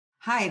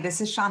Hi, this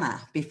is Shauna.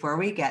 Before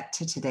we get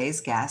to today's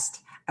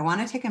guest, I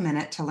want to take a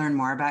minute to learn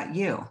more about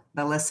you,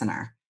 the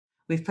listener.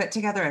 We've put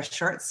together a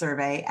short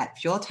survey at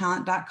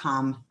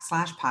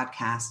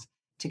fueltalent.com/podcast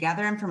to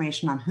gather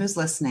information on who's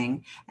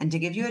listening and to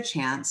give you a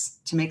chance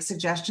to make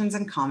suggestions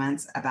and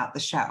comments about the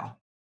show.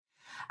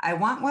 I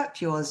want What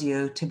Fuels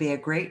You to be a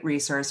great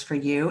resource for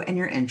you and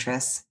your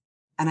interests,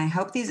 and I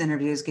hope these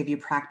interviews give you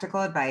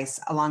practical advice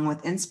along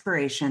with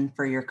inspiration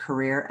for your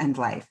career and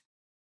life.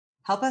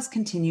 Help us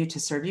continue to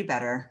serve you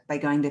better by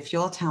going to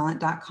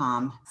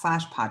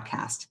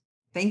fueltalent.com/podcast.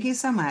 Thank you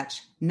so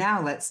much.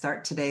 Now let's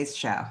start today's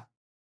show.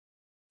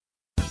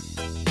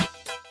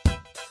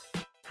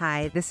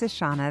 Hi, this is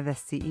Shauna, the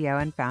CEO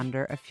and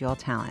founder of Fuel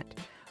Talent.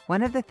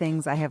 One of the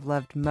things I have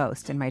loved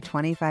most in my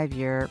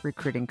 25-year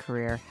recruiting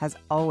career has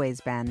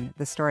always been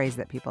the stories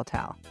that people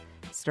tell.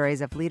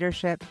 Stories of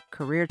leadership,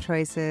 career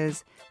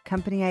choices,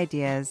 company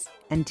ideas,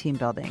 and team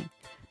building.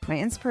 My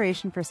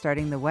inspiration for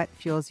starting the What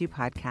Fuels You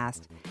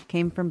podcast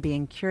came from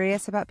being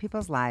curious about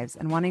people's lives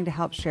and wanting to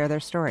help share their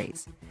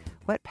stories.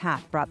 What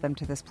path brought them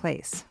to this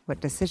place?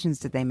 What decisions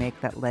did they make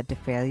that led to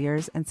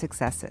failures and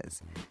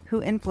successes?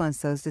 Who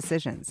influenced those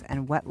decisions,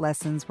 and what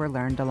lessons were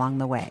learned along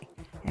the way?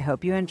 I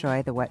hope you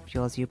enjoy the What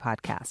Fuels You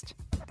podcast.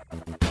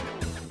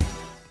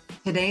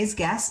 Today's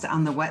guest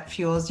on the What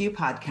Fuels You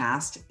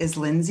podcast is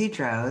Lindsay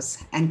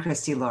Droz and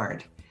Christy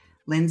Lord.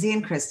 Lindsay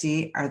and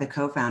Christy are the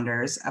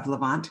co-founders of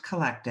Levant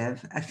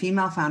Collective, a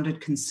female-founded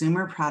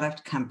consumer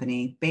product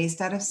company based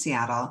out of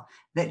Seattle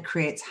that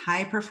creates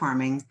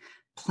high-performing,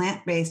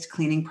 plant-based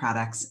cleaning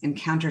products in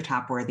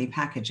countertop-worthy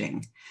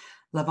packaging.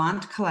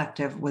 Levant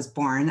Collective was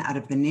born out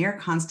of the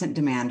near-constant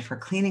demand for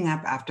cleaning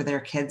up after their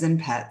kids and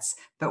pets,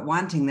 but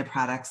wanting the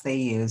products they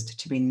used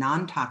to be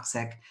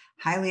non-toxic,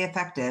 highly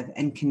effective,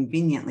 and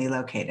conveniently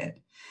located.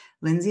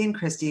 Lindsay and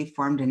Christy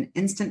formed an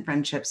instant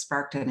friendship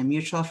sparked at a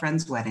mutual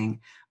friend's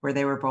wedding where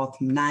they were both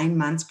 9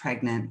 months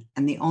pregnant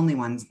and the only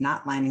ones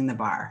not lining the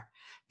bar.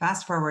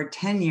 Fast forward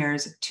 10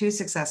 years, 2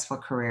 successful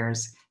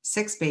careers,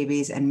 6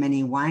 babies, and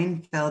many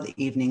wine-filled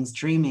evenings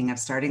dreaming of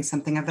starting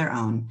something of their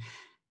own.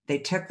 They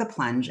took the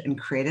plunge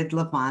and created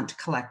Levant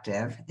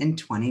Collective in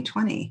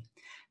 2020.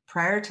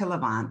 Prior to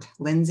Levant,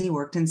 Lindsay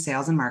worked in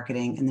sales and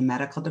marketing in the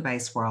medical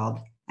device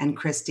world, and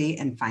Christy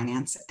in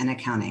finance and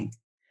accounting.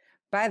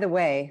 By the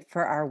way,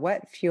 for our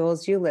What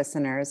Fuels You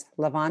listeners,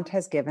 Levant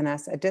has given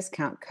us a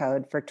discount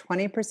code for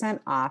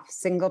 20% off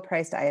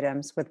single-priced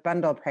items with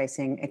bundle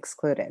pricing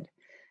excluded.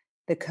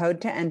 The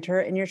code to enter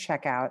in your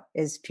checkout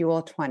is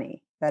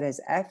FUEL20. That is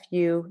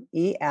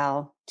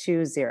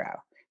FUEL20.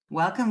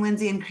 Welcome,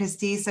 Lindsay and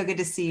Christy. So good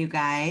to see you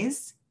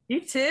guys. You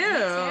too.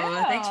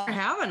 Thanks for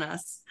having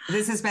us.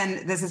 This has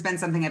been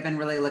something I've been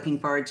really looking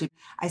forward to.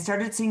 I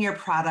started seeing your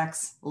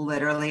products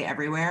literally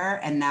everywhere,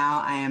 and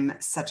now I am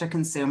such a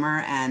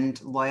consumer and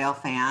loyal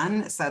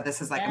fan. So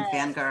this is like I'm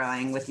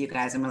fangirling with you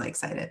guys. I'm really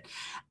excited.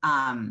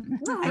 I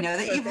know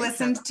that you've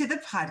listened to the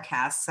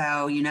podcast,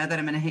 so you know that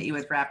I'm going to hit you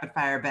with rapid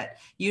fire. But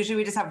usually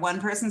we just have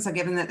one person. So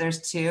given that there's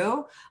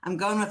 2, I'm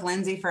going with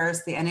Lindsay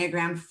first. The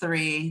Enneagram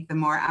 3, the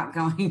more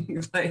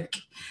outgoing, like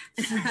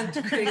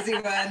crazy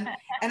one,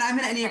 and I'm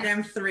an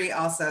Enneagram 3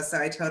 also, so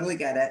I totally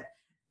get it.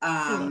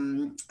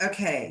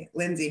 Okay,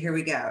 Lindsay, here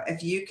we go.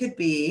 If you could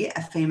be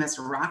a famous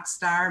rock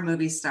star,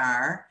 movie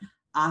star,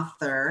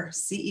 author,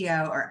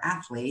 CEO, or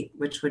athlete,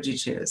 which would you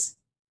choose?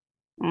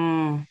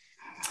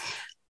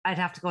 I'd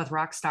have to go with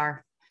rock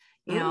star.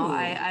 You know,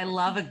 I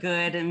love a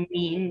good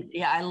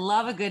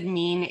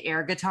mean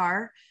air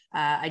guitar.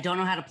 I don't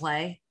know how to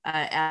play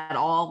at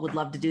all. Would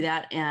love to do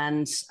that.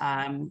 And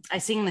I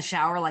sing in the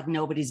shower like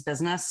nobody's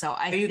business. So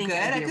Are you good?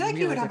 I feel like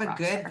you would have a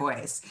good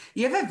voice.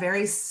 You have a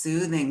very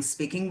soothing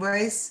speaking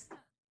voice.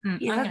 I'm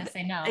going to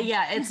say no.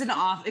 Yeah, it's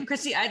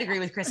Christy, I'd agree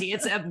with Christy.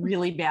 It's a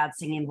really bad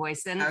singing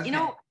voice. And, okay. You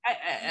know,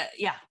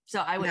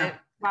 so I would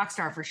rock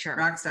star for sure.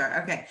 Rock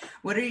star. Okay.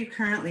 What are you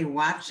currently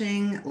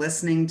watching,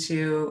 listening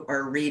to,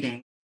 or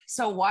reading?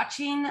 So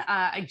watching,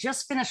 I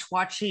just finished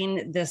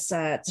watching this,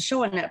 it's a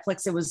show on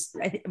Netflix. It was,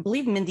 I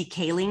believe Mindy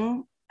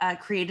Kaling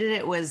created it.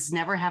 It was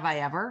Never Have I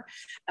Ever.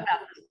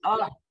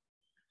 Oh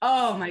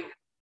my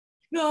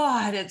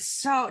God. It's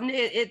so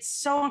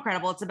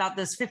incredible. It's about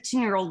this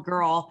 15-year-old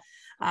girl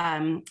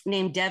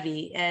named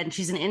Devi, and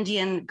she's an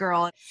Indian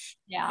girl.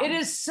 Yeah, it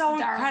is so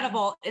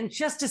incredible, and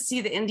just to see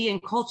the Indian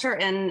culture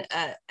and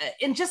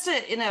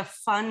in a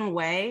fun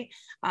way.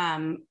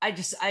 I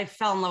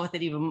fell in love with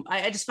it.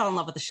 I just fell in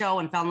love with the show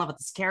and fell in love with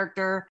this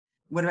character.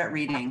 What about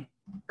reading?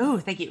 Oh,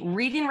 thank you.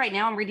 Reading right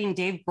now, I'm reading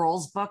Dave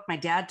Grohl's book. My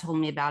dad told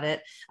me about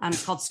it.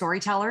 It's called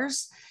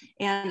Storytellers.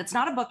 And it's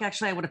not a book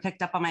actually I would have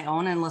picked up on my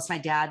own unless my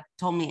dad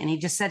told me. And he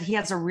just said he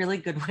has a really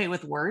good way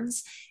with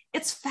words.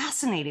 It's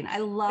fascinating. I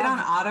love it. On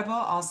Audible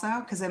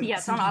also?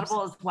 It's on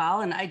Audible as well.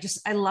 And I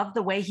love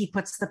the way he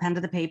puts the pen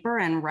to the paper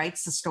and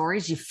writes the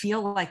stories. You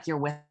feel like you're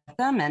with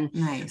them. And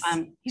nice.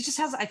 He just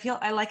has,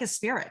 I like his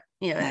spirit.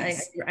 Yeah,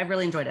 nice. I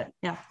really enjoyed it.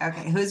 Yeah.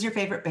 Okay. Who's your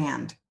favorite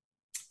band?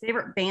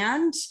 Favorite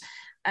band?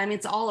 I mean,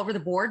 it's all over the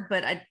board,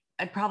 but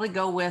I'd probably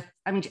go with,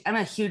 I'm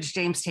a huge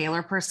James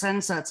Taylor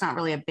person, so it's not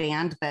really a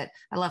band, but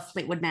I love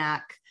Fleetwood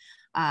Mac.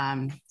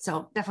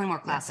 So definitely more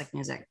classic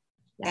music.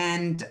 Yeah.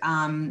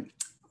 And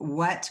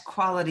what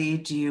quality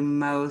do you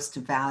most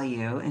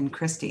value in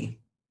Christy?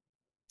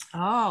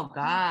 Oh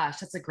gosh,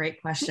 that's a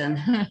great question.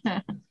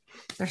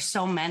 There's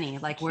so many.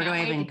 Like, where do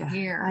I even go?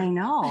 I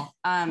know.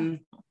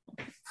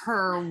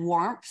 Her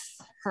warmth,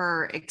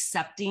 her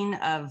accepting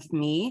of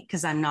me,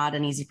 because I'm not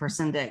an easy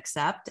person to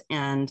accept,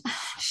 and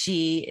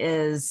she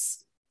is.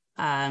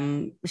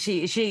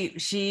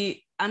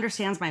 She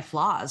understands my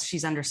flaws.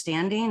 She's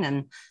understanding,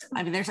 and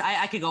I mean,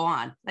 I could go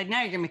on. Like,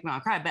 now you're gonna make me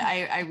want to cry, but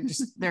I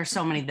just there's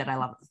so many that I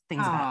love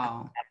things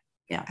about.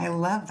 Yeah, I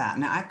love that.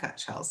 Now I've got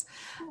chills.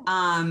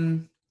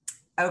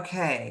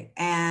 Okay,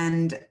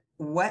 and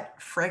what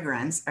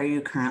fragrance are you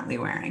currently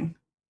wearing?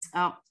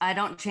 Oh, I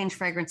don't change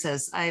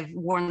fragrances. I've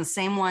worn the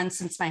same one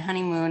since my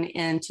honeymoon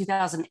in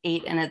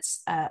 2008, and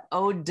it's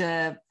Eau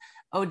de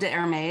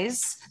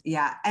Hermes.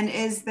 Yeah. And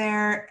is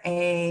there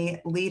a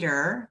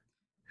leader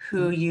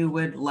who you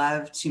would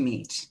love to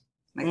meet?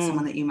 Like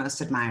someone that you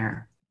most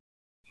admire?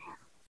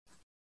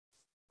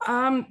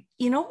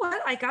 You know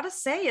what? I got to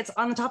say, it's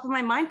on the top of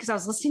my mind because I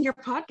was listening to your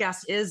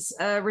podcast, is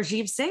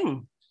Rajiv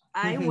Singh.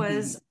 I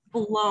was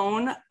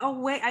blown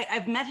away.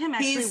 I've met him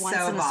actually He's once.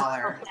 So in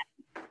baller.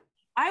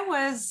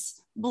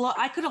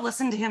 I could have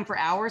listened to him for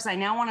hours. I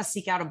now want to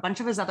seek out a bunch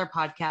of his other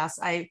podcasts.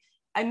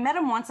 I met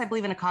him once, I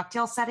believe, in a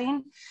cocktail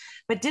setting,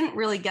 but didn't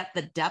really get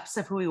the depths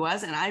of who he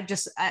was. And I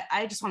just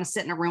want to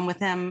sit in a room with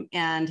him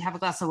and have a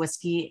glass of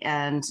whiskey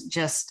and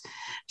just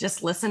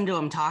listen to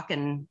him talk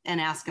and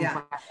ask him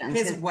questions.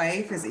 His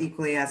wife is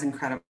equally as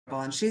incredible.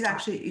 And she's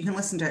actually, you can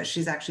listen to it.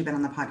 She's actually been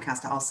on the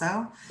podcast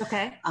also.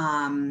 Okay.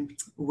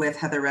 With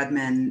Heather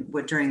Redman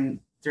during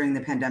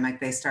the pandemic,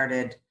 they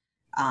started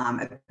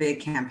a big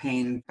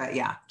campaign, but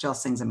yeah, Jill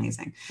Singh's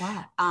amazing.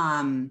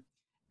 Wow.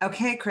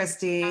 Okay,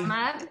 Christy,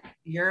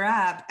 you're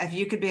up. If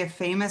you could be a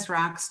famous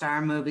rock star,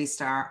 movie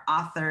star,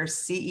 author,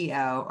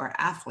 CEO, or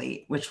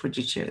athlete, which would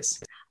you choose?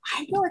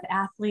 I go with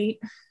athlete.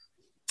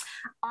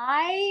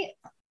 I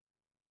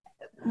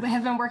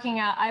have been working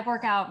out. I've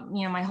worked out,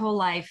 my whole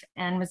life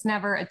and was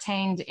never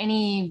attained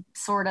any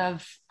sort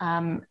of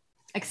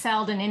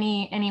excelled in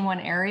any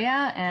one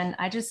area. And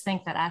I just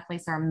think that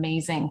athletes are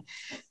amazing.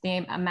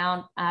 The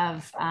amount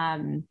of,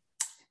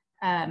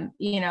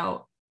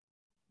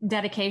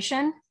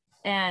 dedication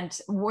and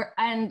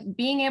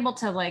being able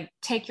to like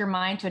take your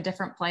mind to a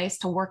different place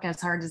to work as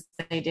hard as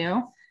they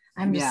do.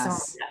 I'm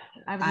just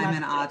I'm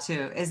in awe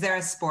too. Is there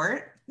a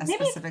sport,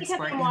 specific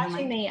sport? I'm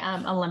watching the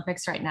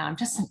Olympics right now. I'm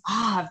just in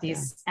awe of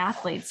these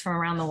athletes from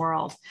around the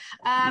world.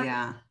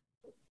 And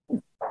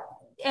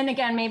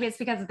again, maybe it's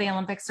because the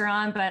Olympics are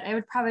on, but it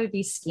would probably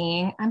be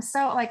skiing. I'm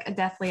so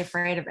deathly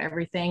afraid of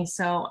everything.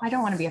 So I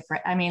don't want to be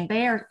afraid. I mean,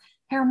 they're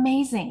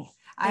amazing.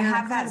 I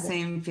have that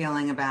same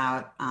feeling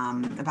about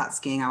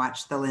skiing. I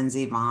watched the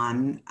Lindsey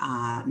Vonn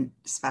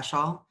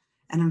special,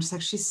 and I'm just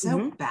like, she's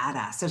so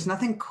badass. There's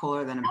nothing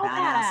cooler than a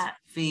badass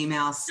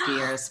female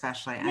skier,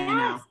 especially.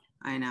 Yes.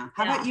 I know.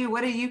 How about you?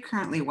 What are you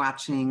currently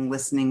watching,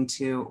 listening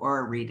to,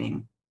 or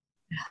reading?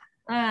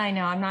 I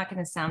know I'm not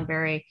going to sound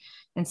very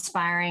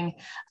inspiring.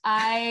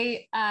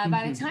 By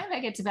the time I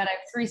get to bed, I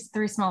have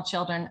three small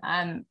children.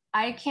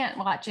 I can't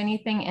watch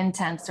anything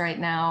intense right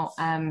now.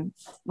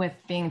 With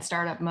being in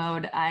startup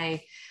mode,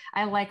 I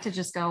like to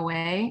just go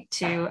away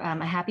to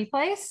a happy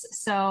place.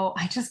 So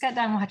I just got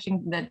done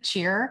watching the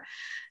Cheer.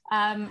 You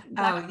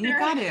got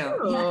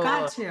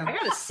to. I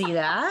got to see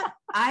that.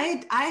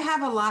 I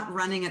have a lot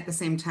running at the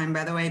same time,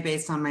 by the way,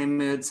 based on my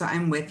mood. So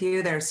I'm with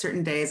you. There are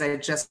certain days I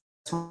just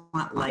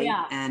want light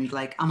and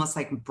almost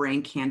like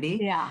brain candy.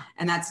 Yeah.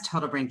 And that's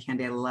total brain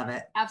candy. I love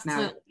it.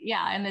 Absolutely.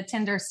 And the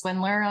Tinder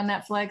Swindler on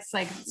Netflix,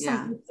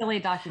 some silly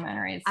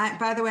documentaries.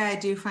 By the way, I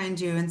do find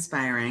you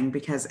inspiring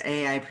because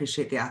I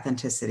appreciate the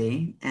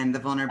authenticity and the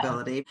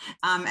vulnerability.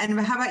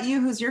 And how about you?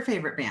 Who's your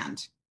favorite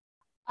band?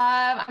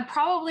 I'm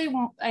probably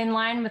in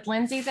line with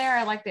Lindsay there.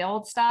 I like the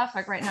old stuff.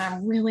 Like right now,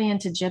 I'm really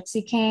into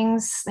Gypsy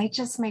Kings. They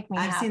just make me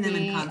happy. I've seen them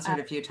in concert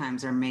a few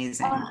times. They're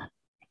amazing.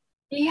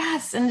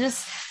 Yes. And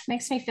just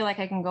makes me feel like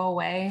I can go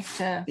away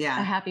to a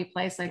happy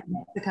place like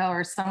Mexico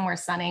or somewhere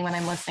sunny when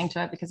I'm listening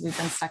to it because we've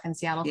been stuck in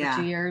Seattle for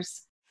 2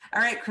 years.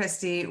 All right,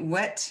 Christy,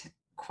 what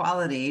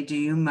quality do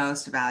you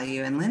most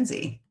value in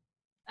Lindsay?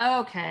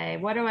 Okay.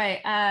 What do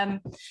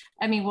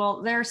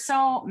well, there's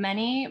so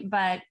many,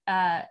 but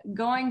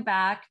going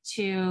back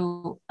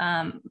to,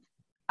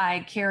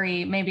 I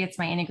carry, maybe it's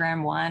my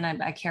Enneagram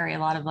 1. I carry a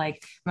lot of I'm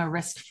a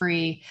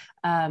risk-free,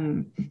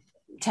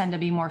 tend to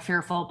be more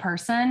fearful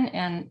person,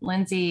 and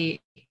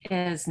Lindsay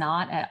is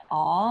not at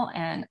all.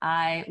 And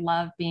I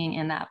love being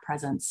in that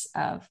presence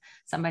of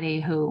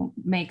somebody who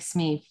makes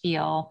me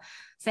feel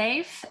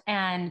safe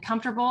and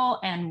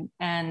comfortable, and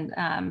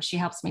she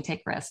helps me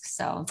take risks.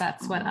 So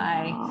that's what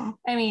I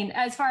mean,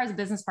 as far as a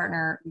business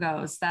partner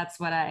goes, that's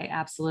what I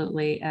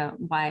absolutely,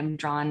 why I'm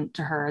drawn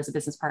to her as a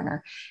business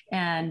partner.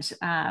 And,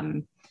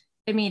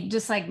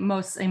 just like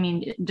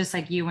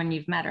you, when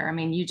you've met her,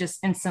 you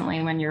just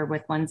instantly, when you're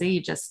with Lindsay,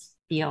 you just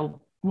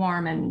feel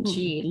warm, and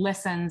she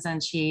listens,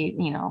 and she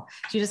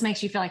just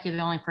makes you feel like you're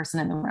the only person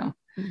in the room.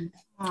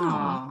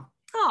 Oh,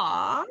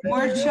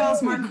 More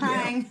chills, more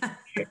crying.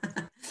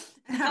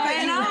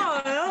 I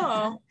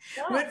know.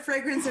 What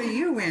fragrance are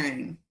you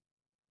wearing?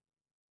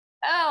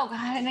 Oh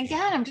God. And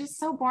again, I'm just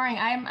so boring.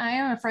 I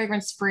am a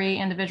fragrance-free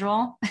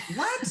individual.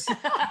 What?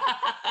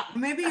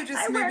 Maybe your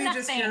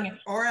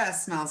aura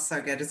smells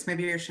so good. It's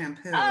maybe your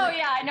shampoo. Oh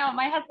yeah, I know.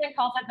 My husband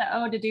calls it the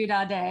eau de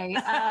doodah day.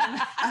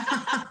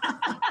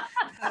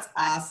 That's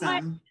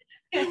awesome.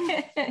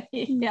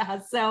 Yeah.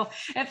 So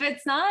if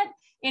it's not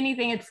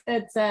anything, it's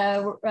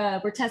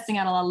we're testing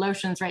out a lot of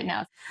lotions right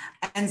now.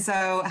 And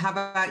so how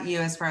about you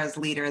as far as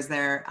leader? Is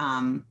there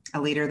a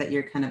leader that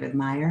you kind of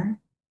admire?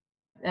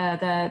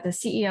 The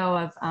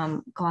CEO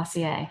of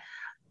Glossier.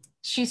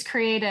 She's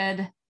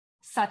created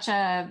such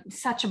an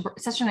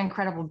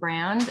incredible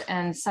brand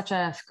and such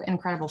an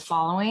incredible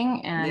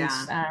following, and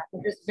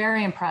I'm just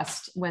very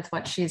impressed with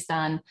what she's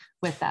done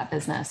with that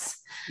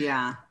business.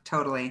 Yeah,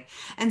 totally.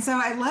 And so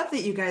I love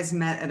that you guys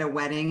met at a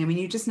wedding. I mean,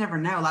 you just never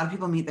know. A lot of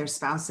people meet their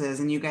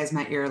spouses, and you guys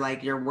met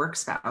your work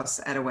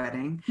spouse at a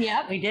wedding.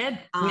 Yeah, we did.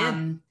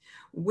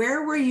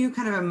 Where were you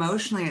kind of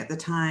emotionally at the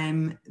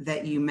time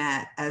that you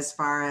met, as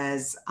far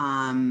as,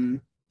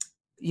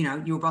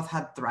 you both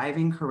had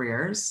thriving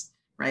careers,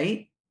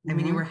 right? I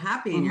mean, you were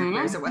happy in your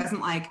careers. It wasn't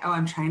like, oh,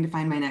 I'm trying to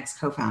find my next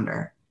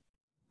co-founder.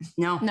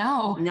 No.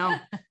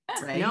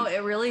 Right? No,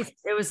 it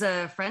was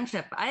a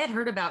friendship. I had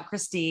heard about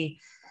Christy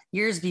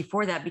years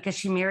before that because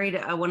she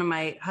married one of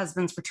my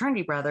husband's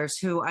fraternity brothers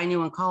who I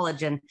knew in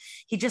college. And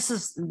he just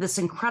is this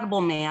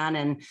incredible man.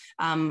 And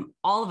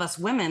all of us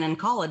women in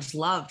college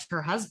loved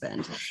her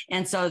husband.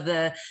 And so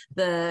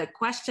the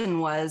question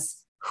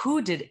was,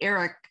 who did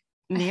Eric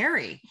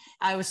marry?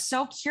 I was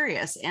so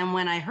curious. And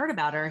when I heard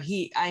about her,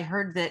 I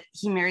heard that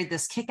he married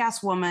this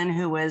kick-ass woman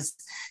who was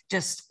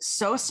just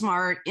so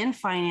smart in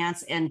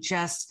finance and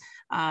just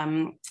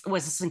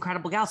was this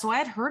incredible gal. So I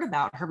had heard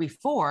about her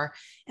before.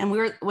 And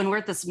when we were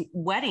at this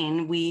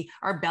wedding,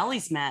 our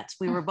bellies met.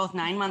 We were both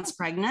 9 months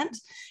pregnant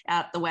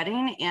at the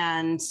wedding,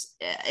 and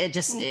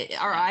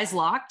our eyes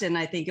locked. And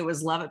I think it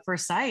was love at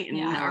first sight.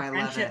 And our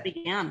friendship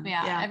began.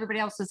 Yeah. Everybody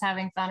else was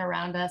having fun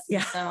around us.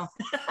 Yeah. So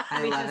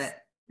I love it.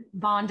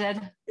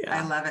 Bonded.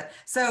 Yeah. I love it.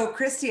 So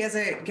Christy, as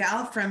a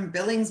gal from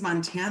Billings,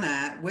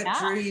 Montana, what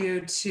drew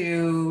you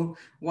to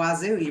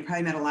Wazoo? You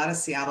probably met a lot of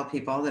Seattle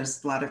people.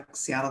 There's a lot of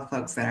Seattle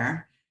folks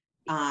there.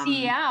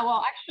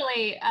 Well,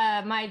 actually,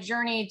 my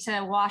journey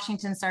to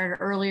Washington started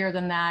earlier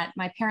than that.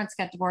 My parents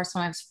got divorced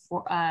when I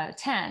was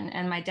 10,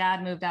 and my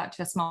dad moved out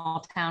to a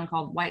small town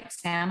called White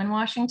Salmon,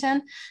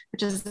 Washington,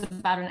 which is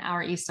about an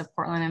hour east of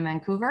Portland and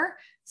Vancouver.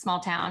 Small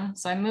town.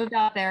 So I moved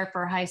out there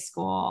for high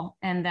school,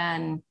 and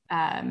then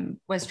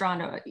was drawn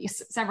to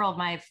several of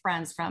my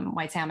friends from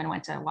White Salmon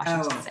went to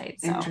Washington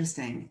State. So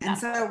interesting. And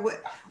so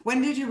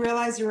when did you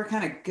realize you were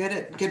kind of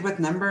good with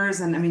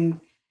numbers? And I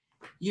mean,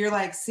 you're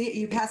like,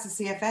 you passed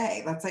the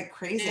CFA. That's like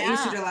crazy. Yeah. I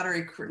used to do a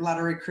lot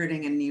of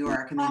recruiting in New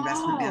York in the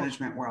investment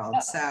management world.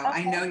 So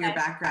I know your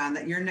background,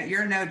 that you're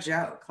no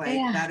joke. Like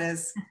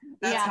that's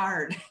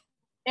hard.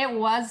 It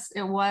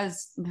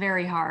was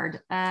very hard.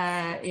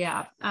 I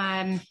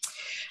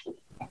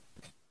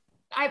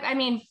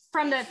mean,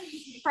 from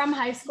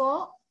high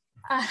school,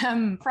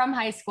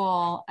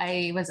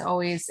 I was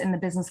always in the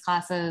business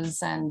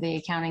classes and the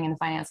accounting and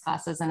finance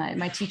classes. And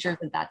my teachers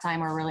at that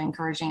time were really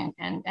encouraging,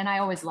 and I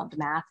always loved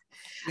math.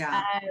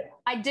 Yeah.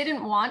 I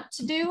didn't want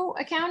to do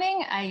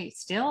accounting. I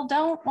still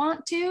don't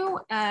want to,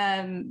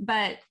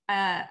 but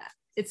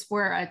it's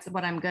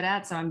what I'm good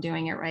at. So I'm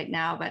doing it right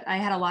now. But I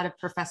had a lot of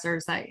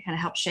professors that kind of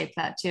helped shape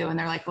that too. And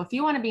they're like, well, if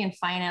you want to be in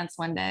finance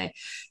one day,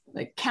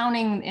 like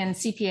accounting and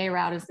CPA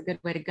route is the good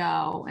way to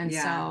go. And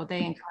so they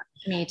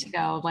encouraged me to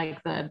go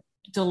like the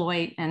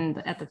Deloitte.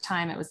 And at the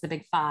time it was the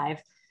Big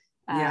Five.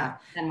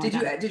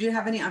 Did you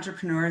have any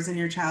entrepreneurs in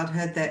your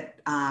childhood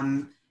that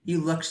you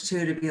looked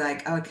to be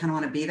like, oh, I kind of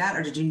want to be that?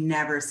 Or did you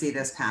never see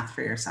this path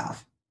for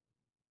yourself?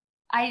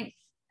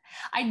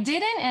 I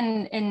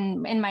didn't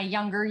in my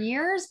younger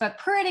years, but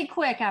pretty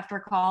quick after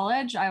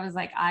college, I was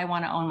like, I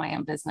want to own my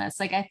own business.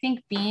 Like, I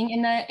think being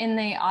in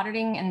the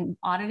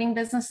auditing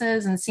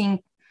businesses and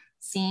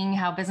seeing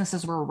how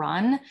businesses were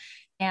run,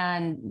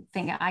 and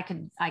think I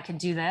could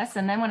do this.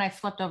 And then when I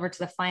flipped over to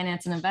the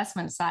finance and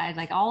investment side,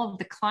 like all of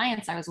the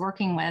clients I was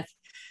working with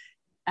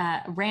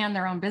ran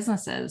their own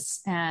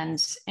businesses,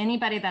 and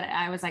anybody that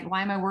I was like,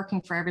 why am I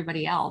working for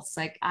everybody else?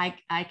 Like I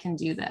can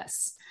do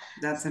this.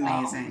 That's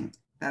amazing.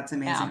 That's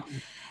amazing. Yeah.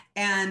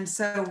 And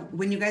so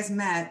when you guys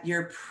met,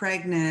 you're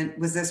pregnant.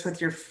 Was this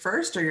with your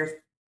first or your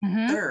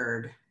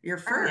third? Your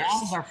first.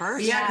 Yeah, our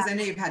first. Yeah, because I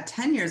know you've had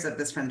 10 years of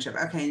this friendship.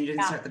 Okay. And you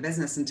didn't start the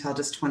business until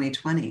just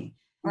 2020.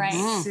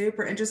 Right.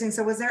 Super interesting.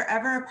 So was there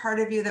ever a part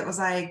of you that was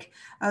like,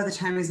 oh, the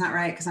timing's not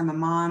right because I'm a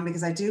mom?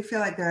 Because I do feel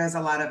like there is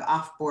a lot of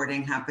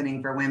offboarding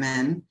happening for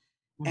women.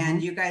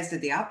 And you guys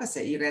did the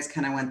opposite. You guys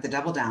kind of went the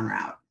double down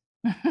route.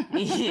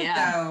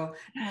 Yeah.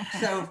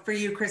 So for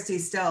you, Christy,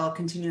 still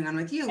continuing on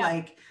with you,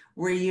 like,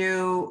 were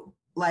you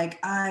like,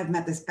 I've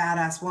met this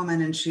badass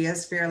woman and she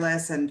is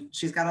fearless and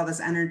she's got all this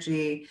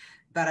energy,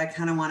 but I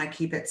kind of want to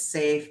keep it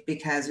safe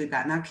because we've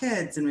got now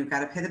kids and we've got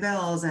to pay the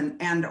bills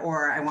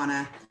or I want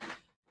to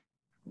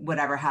would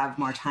ever have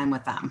more time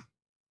with them?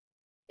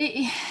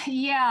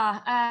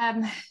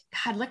 Yeah.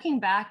 God, looking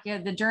back, yeah,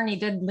 the journey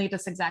did lead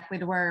us exactly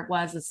to where it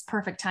was. It's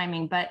perfect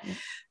timing. But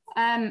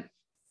I,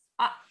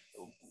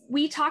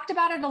 we talked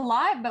about it a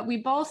lot, but we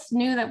both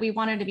knew that we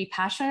wanted to be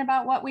passionate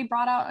about what we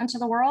brought out into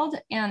the world.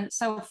 And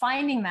so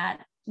finding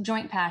that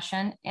joint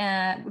passion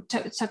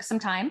took some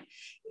time.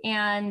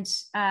 And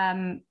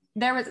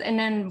there was, and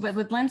then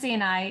with Lindsay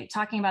and I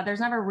talking about, there's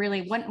never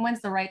really,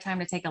 when's the right time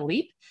to take a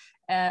leap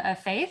of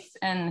faith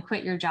and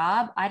quit your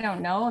job? I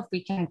don't know if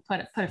we can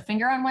put a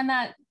finger on when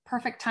that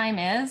perfect time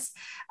is,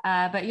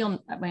 but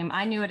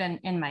I knew it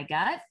in my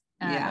gut.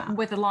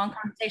 With a long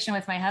conversation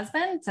with my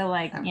husband to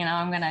like, I'm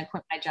going to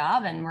quit my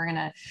job and we're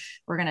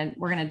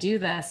going to do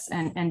this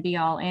and be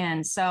all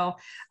in. So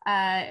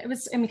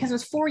because it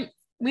was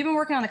we've been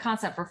working on the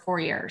concept for 4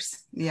 years.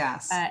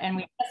 Yes. And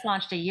we just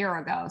launched a year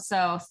ago.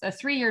 So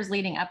 3 years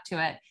leading up to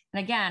it.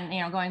 And again,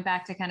 going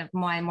back to kind of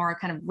my more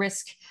kind of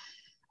risk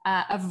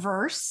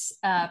averse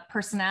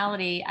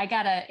personality, I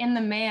got in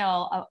the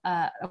mail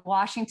a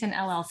Washington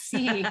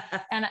LLC,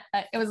 and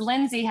it was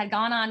Lindsay had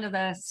gone on to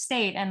the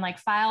state and like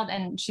filed,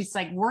 and she's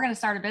like, "We're going to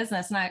start a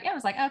business," and I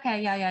was like,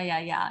 "Okay,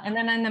 yeah." And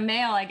then in the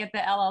mail, I get the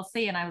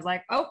LLC, and I was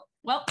like, "Oh,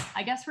 well,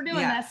 I guess we're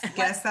doing this.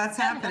 Guess that's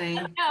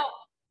happening."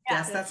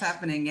 Yes, that's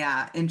happening.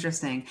 Yeah,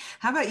 interesting.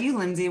 How about you,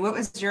 Lindsay? What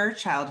was your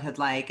childhood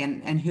like,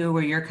 and who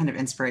were your kind of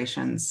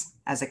inspirations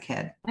as a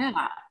kid?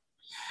 Yeah.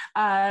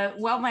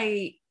 Well,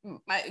 my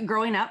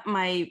growing up,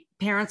 my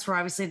parents were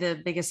obviously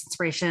the biggest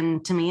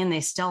inspiration to me, and they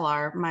still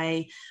are.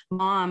 My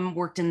mom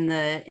worked in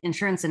the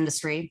insurance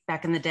industry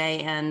back in the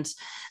day. And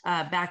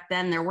back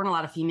then there weren't a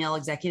lot of female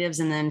executives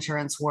in the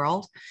insurance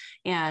world.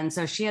 And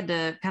so she had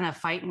to kind of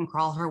fight and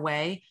crawl her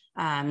way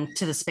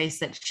to the space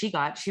that she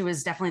got. She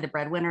was definitely the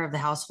breadwinner of the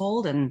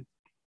household. And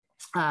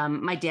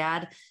my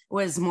dad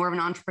was more of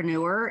an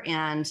entrepreneur,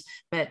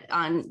 but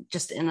on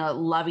just in a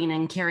loving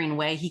and caring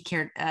way.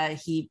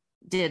 He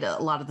did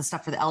a lot of the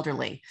stuff for the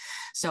elderly.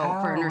 So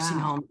for nursing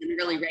homes and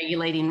really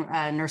regulating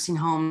nursing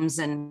homes.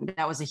 And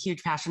that was a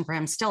huge passion for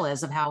him, still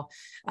is, of how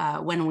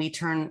when we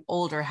turn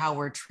older, how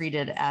we're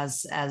treated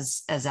as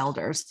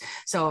elders.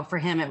 So for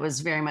him, it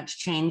was very much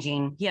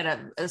changing. He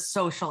had a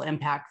social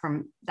impact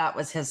that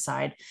was his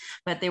side,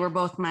 but they were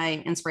both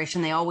my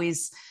inspiration. They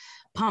always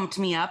pumped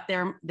me up.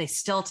 They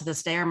still to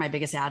this day are my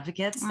biggest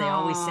advocates. They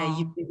always say,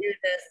 "You can do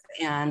this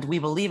and we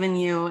believe in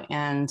you."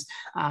 And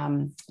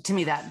to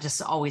me, that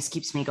just always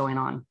keeps me going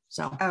on.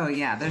 So, oh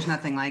yeah, there's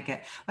nothing like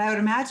it. But I would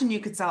imagine you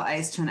could sell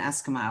ice to an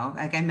Eskimo.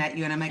 Like I met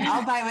you and I'm like,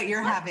 "I'll buy what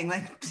you're having.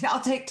 Like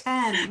I'll take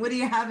 10. What are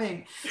you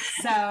having?"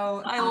 So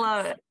I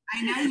love it.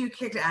 I know you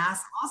kicked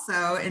ass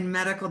also in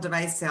medical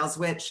device sales,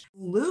 which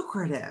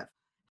lucrative.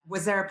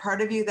 Was there a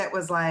part of you that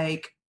was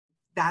like,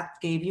 that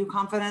gave you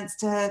confidence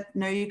to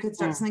know you could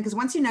start something? Because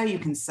once you know you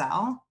can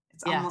sell,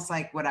 it's almost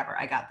like, whatever,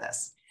 I got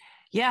this.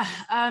 Yeah.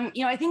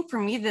 I think for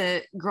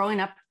me, growing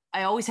up,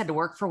 I always had to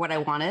work for what I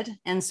wanted.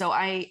 And so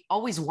I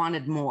always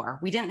wanted more.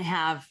 We didn't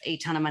have a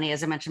ton of money.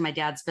 As I mentioned, my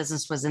dad's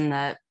business was in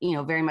the,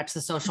 very much the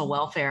social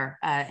welfare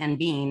and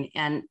being.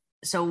 And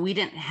so we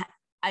didn't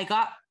I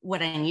got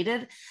what I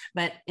needed,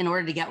 but in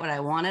order to get what I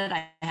wanted,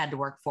 I had to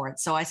work for it.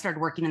 So I started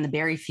working in the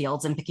berry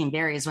fields and picking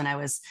berries when I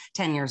was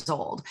 10 years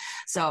old.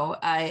 So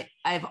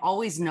I've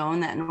always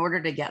known that in order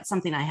to get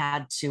something, I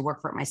had to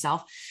work for it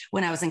myself.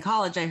 When I was in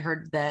college, I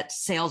heard that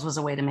sales was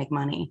a way to make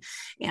money.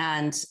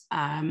 And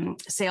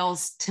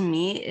sales to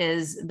me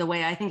is the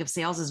way I think of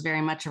sales is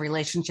very much a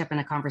relationship and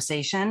a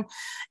conversation.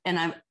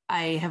 And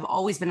I have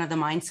always been of the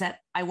mindset,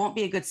 I won't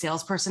be a good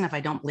salesperson if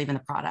I don't believe in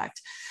the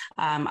product.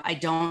 I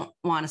don't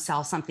want to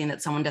sell something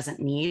that someone doesn't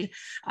need.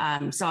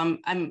 So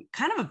I'm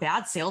kind of a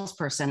bad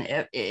salesperson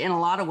in a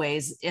lot of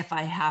ways if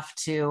I have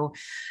to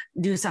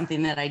do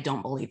something that I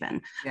don't believe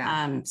in.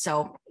 Yeah.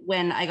 So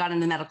when I got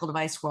in the medical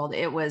device world,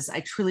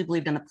 I truly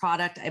believed in the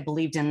product. I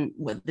believed in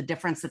the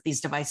difference that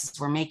these devices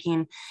were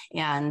making.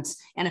 And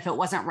if it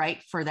wasn't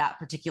right for that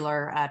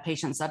particular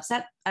patient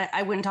subset,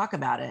 I wouldn't talk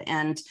about it.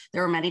 And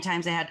there were many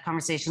times I had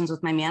conversations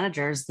with my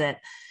managers that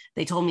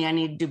they told me I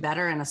need to do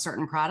better in a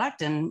certain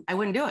product, and I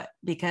wouldn't do it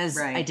because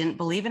I didn't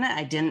believe in it.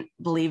 I didn't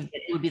believe that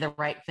it would be the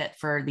right fit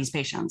for these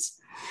patients.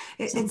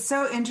 It's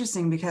so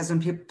interesting because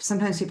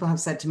sometimes people have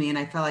said to me, and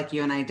I feel like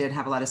you and I did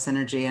have a lot of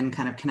synergy and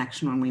kind of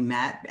connection when we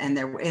met, and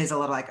there is a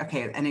little like,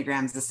 okay,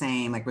 Enneagram's the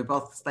same. Like we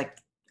both like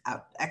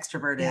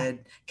extroverted,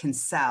 can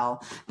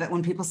sell. But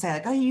when people say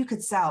like, oh, you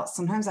could sell,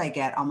 sometimes I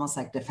get almost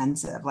like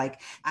defensive.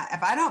 Like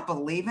if I don't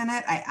believe in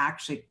it, I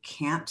actually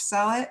can't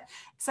sell it.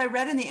 So I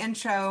read in the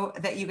intro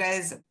that you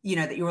guys,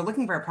 that you were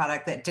looking for a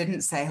product that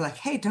didn't say like,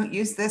 hey, don't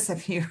use this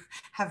if you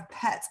have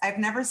pets. I've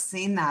never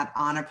seen that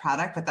on a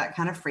product, but that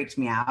kind of freaked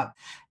me out.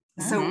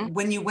 Mm-hmm. So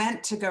when you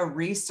went to go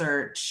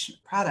research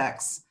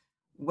products,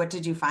 what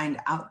did you find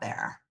out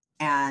there?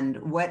 And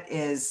what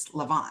is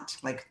Levant?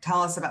 Like,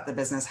 tell us about the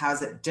business. How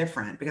is it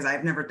different? Because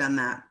I've never done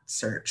that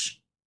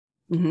search.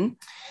 Mm-hmm.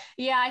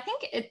 Yeah, I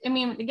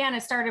think again,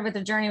 it started with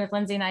the journey with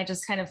Lindsay and I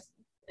just kind of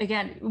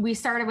again, we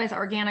started with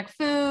organic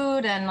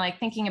food and like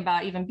thinking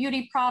about even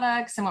beauty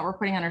products and what we're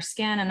putting on our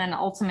skin. And then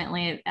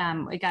ultimately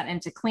it got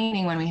into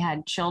cleaning when we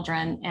had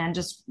children, and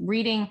just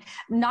reading,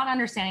 not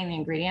understanding the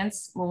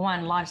ingredients. Well,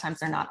 one, a lot of times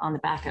they're not on the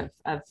back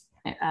of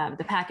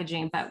the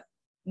packaging, but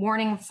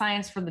warning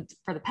signs for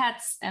the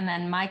pets. And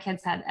then my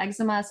kids had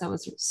eczema, so it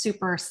was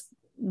super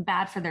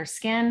bad for their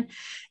skin.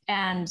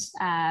 And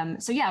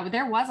so yeah,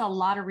 there was a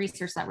lot of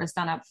research that was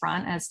done up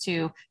front as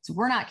to, so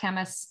we're not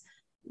chemists,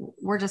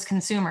 we're just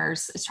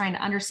consumers, is trying to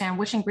understand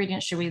which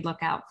ingredients should we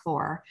look out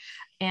for.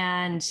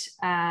 And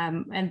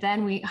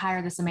then we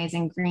hired this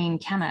amazing green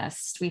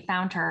chemist. We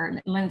found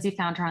her, Lindsay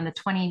found her on the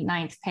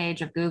 29th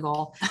page of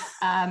Google.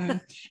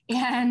 That's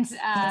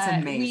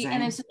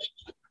amazing.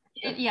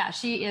 Yeah,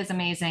 she is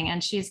amazing.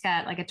 And she's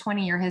got like a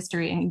 20-year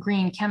history in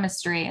green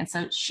chemistry. And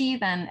so she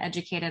then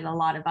educated a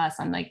lot of us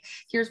on like,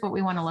 here's what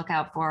we want to look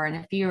out for. And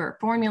if you're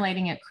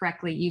formulating it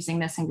correctly using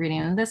this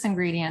ingredient and this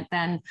ingredient,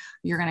 then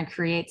you're going to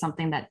create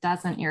something that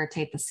doesn't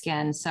irritate the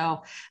skin.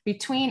 So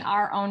between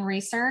our own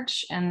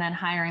research and then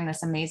hiring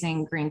this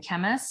amazing green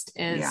chemist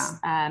is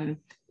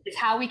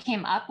how we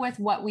came up with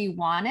what we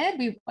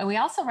wanted. We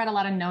also read a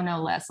lot of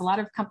no-no lists. A lot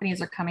of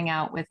companies are coming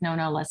out with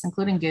no-no lists,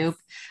 including Goop.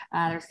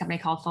 There's a company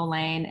called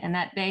Folane, and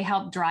that they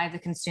help drive the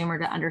consumer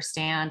to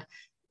understand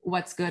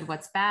what's good,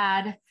 what's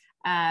bad.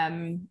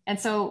 And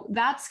so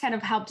that's kind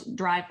of helped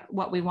drive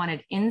what we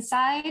wanted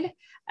inside.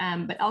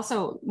 But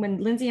also when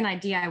Lindsay and I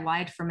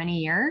DIY'd for many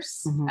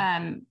years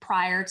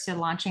prior to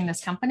launching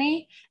this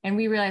company, and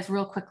we realized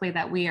real quickly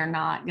that we are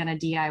not going to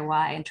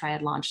DIY and try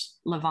and launch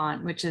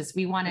Levant, which is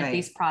we wanted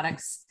these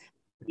products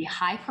to be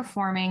high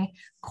performing,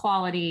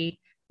 quality,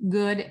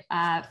 good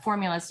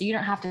formulas. So you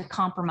don't have to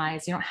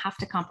compromise. You don't have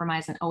to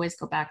compromise and always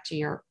go back to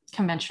your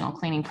conventional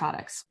cleaning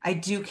products. I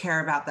do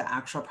care about the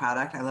actual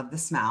product. I love the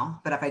smell,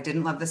 but if I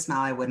didn't love the smell,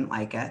 I wouldn't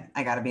like it.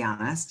 I got to be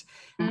honest.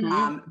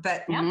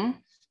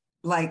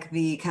 Like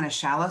the kind of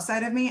shallow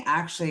side of me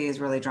actually is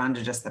really drawn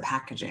to just the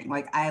packaging.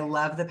 Like I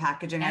love the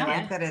packaging. I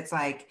like that it's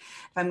like,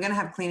 if I'm going to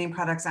have cleaning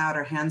products out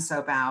or hand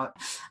soap out,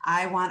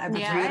 I want a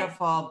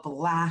beautiful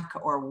black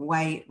or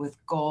white with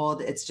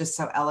gold. It's just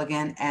so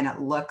elegant and it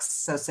looks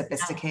so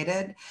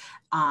sophisticated.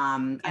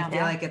 I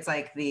feel like it's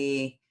like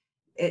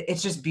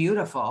it's just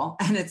beautiful.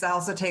 And it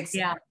also takes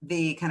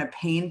the kind of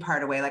pain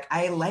part away. Like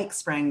I like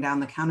spraying down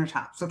the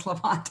countertops with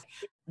Levant.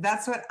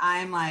 That's what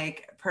I'm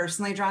like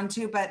personally drawn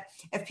to. But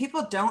if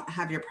people don't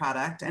have your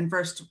product, and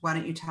first, why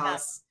don't you tell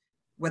us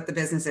what the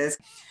business is?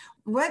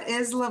 What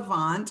is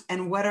Levant,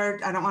 and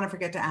I don't want to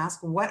forget to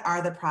ask, what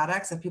are the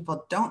products if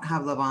people don't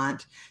have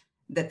Levant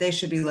that they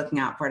should be looking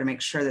out for to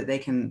make sure that they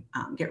can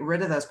get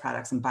rid of those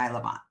products and buy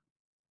Levant?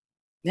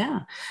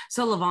 Yeah.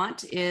 So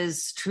Levant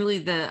is truly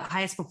the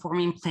highest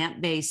performing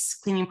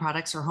plant-based cleaning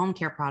products or home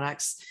care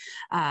products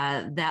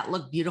that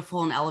look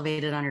beautiful and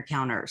elevated on your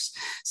counters.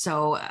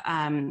 So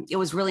it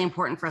was really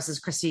important for us, as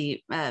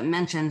Christy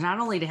mentioned, not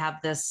only to have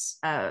this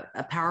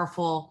a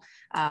powerful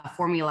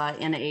formula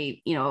in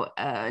a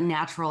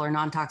natural or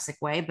non-toxic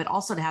way, but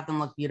also to have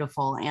them look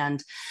beautiful.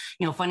 And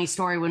funny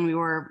story, when we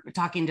were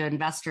talking to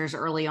investors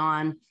early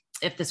on,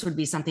 if this would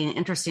be something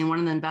interesting, one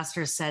of the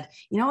investors said,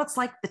 it's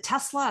like the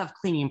Tesla of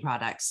cleaning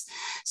products.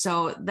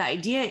 So the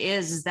idea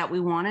is that we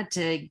want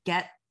to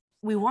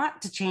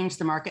change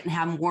the market and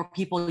have more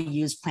people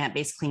use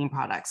plant-based cleaning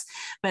products.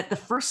 But the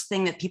first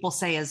thing that people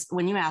say is,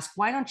 when you ask,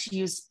 why don't you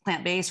use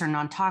plant-based or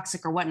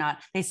non-toxic or whatnot?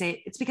 They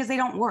say it's because they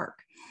don't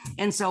work.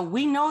 And so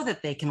we know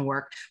that they can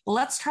work, but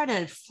let's try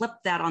to flip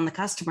that on the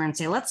customer and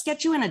say, let's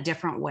get you in a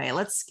different way.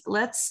 Let's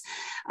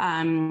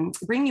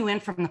bring you in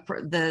from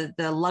the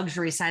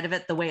luxury side of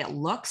it, the way it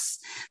looks,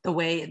 the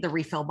way the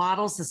refill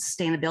bottles, the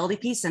sustainability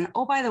piece. And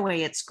oh, by the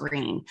way, it's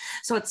green.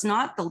 So it's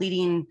not the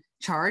leading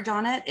charge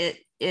on it.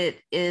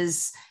 It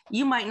is,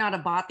 you might not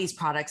have bought these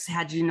products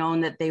had you known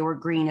that they were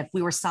green if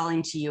we were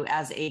selling to you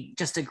as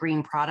just a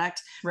green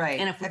product. Right.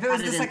 And if it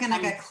was just like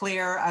a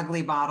clear,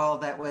 ugly bottle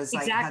that was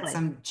like had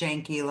some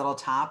janky little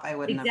top, I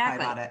wouldn't have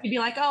probably bought it. You'd be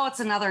like, oh, it's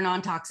another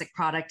non-toxic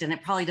product and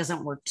it probably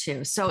doesn't work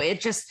too. So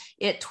it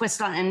twists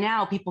on. And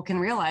now people can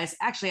realize,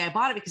 actually, I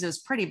bought it because it was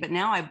pretty, but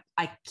now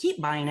I keep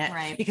buying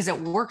it because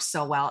it works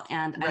so well.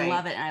 And I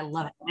love it. And I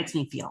love it. It makes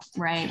me feel.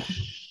 Right.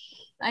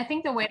 I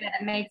think the way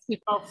that it makes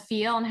people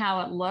feel and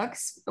how it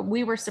looks,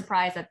 we were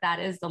surprised that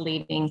is the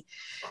leading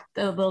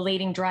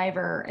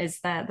driver, is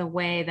the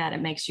way that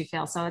it makes you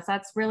feel. So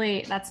that's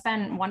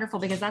been wonderful,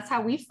 because that's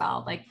how we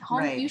felt. Like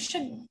home, you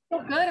should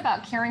feel good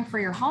about caring for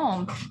your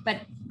home,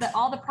 but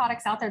all the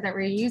products out there that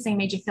we're using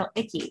made you feel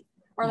icky,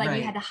 or like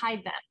you had to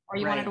hide them, or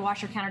you wanted to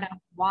wash your counter down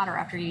with water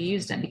after you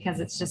used it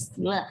because it's just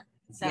bleh.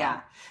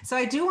 So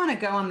I do want to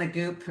go on the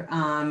Goop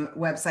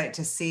website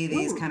to see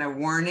these kind of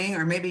warning,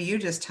 or maybe you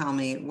just tell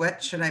me,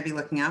 what should I be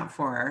looking out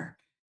for?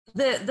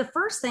 The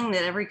first thing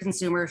that every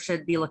consumer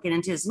should be looking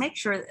into is make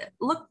sure,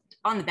 look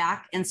on the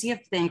back and see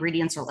if the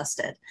ingredients are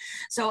listed.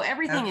 So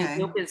everything in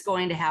Goop is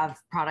going to have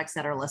products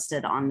that are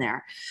listed on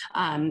there.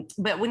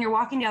 But when you're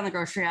walking down the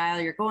grocery aisle,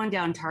 you're going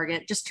down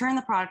Target, just turn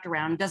the product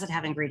around. Does it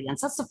have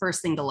ingredients? That's the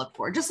first thing to look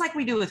for, just like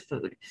we do with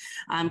food.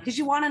 Because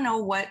you want to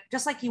know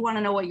just like you want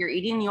to know what you're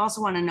eating, you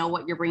also want to know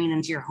what you're bringing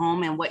into your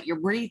home and what you're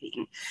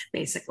breathing,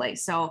 basically.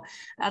 So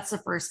that's the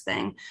first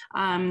thing.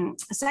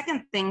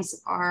 Second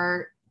things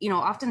are,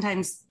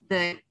 oftentimes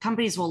the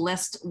companies will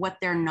list what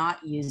they're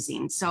not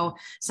using. So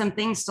some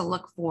things to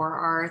look for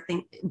are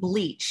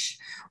bleach,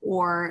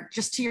 or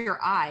just to your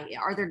eye,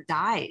 are there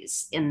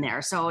dyes in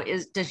there? So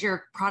does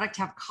your product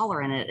have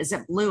color in it? Is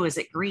it blue? Is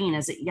it green?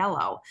 Is it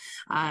yellow?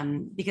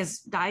 Because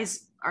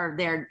dyes are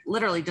there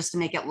literally just to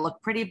make it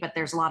look pretty, but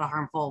there's a lot of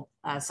harmful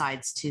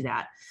sides to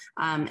that.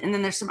 And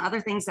then there's some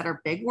other things that are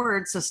big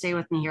words, so stay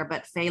with me here,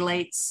 but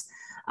phthalates,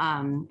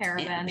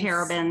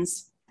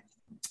 parabens,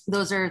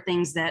 those are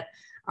things that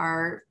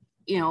are,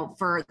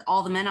 for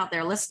all the men out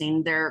there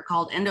listening, they're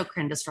called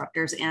endocrine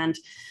disruptors. And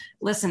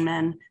listen,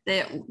 men,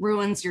 that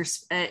ruins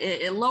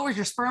it lowers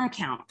your sperm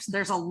count.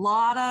 There's a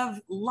lot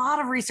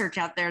of research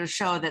out there to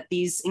show that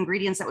these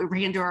ingredients that we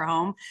bring into our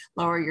home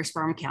lower your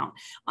sperm count.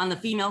 On the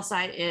female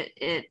side,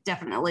 it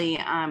definitely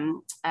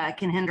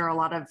can hinder a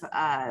lot of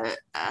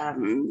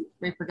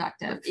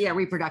reproductive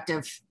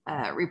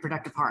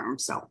harm.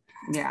 So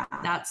yeah,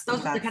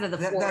 those are kind of the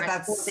four.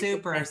 That's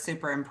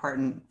super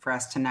important for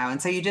us to know.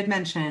 And so you did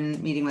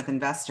mention meeting with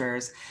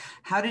investors.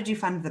 How did you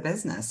fund the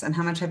business, and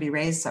how much have you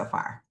raised so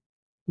far?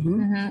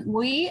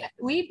 We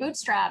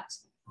bootstrapped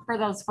for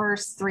those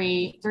first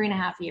three and a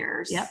half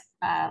years. Yep.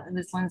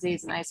 This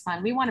Lindsay's Nice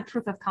Fund. We wanted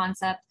proof of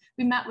concept.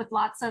 We met with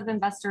lots of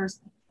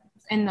investors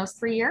in those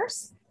 3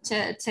 years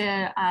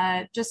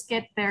to just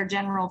get their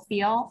general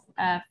feel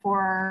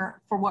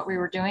for what we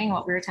were doing,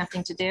 what we were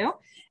attempting to do.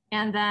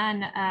 And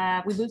then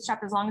we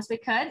bootstrapped as long as we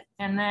could,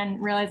 and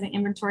then realizing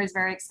inventory is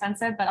very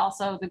expensive, but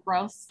also the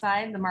growth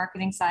side, the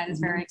marketing side is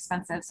very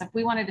expensive. So if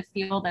we wanted to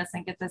fuel this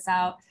and get this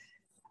out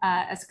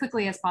as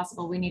quickly as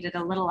possible, we needed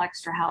a little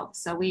extra help.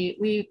 So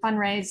we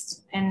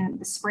fundraised in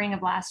the spring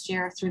of last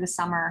year through the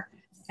summer,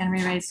 and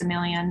we raised $1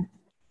 million.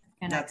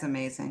 That's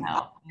amazing.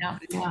 Yeah.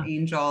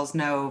 Angels,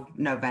 no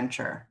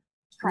venture.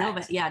 Correct. No,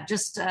 but yeah,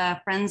 just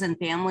friends and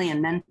family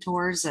and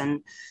mentors,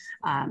 and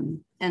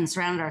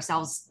surrounded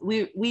ourselves.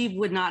 We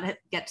would not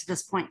get to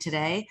this point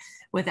today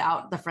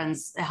without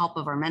the help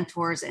of our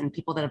mentors and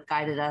people that have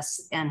guided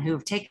us and who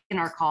have taken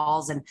our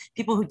calls, and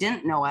people who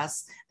didn't know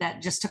us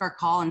that just took our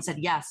call and said,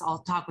 yes, I'll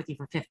talk with you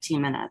for 15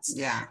 minutes.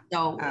 Yeah.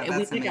 So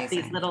we pick up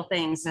these little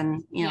things,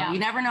 and you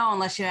never know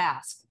unless you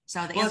ask.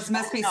 So it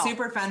must be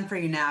super fun for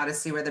you now to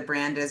see where the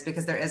brand is,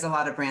 because there is a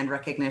lot of brand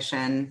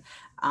recognition.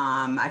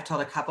 I've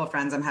told a couple of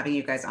friends I'm having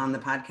you guys on the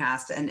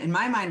podcast, and in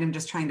my mind, I'm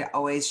just trying to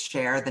always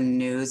share the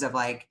news of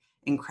like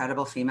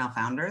incredible female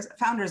founders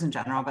in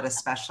general, but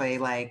especially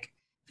like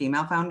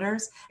female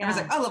founders. And I was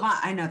like, oh,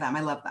 Levant, I know them.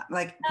 I love them.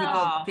 Like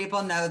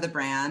people know the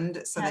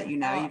brand, so that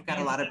you've got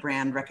a lot of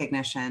brand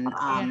recognition.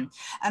 And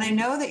I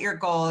know that your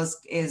goal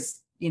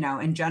is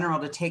in general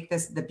to take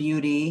the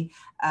beauty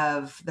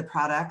of the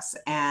products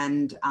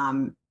and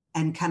kind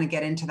of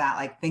get into that,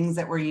 like things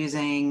that we're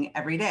using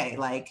every day,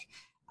 like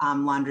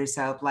laundry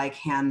soap, like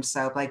hand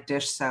soap, like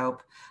dish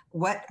soap.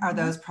 What are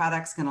those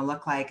products going to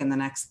look like in the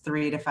next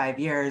 3 to 5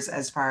 years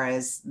as far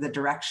as the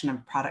direction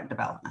of product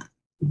development?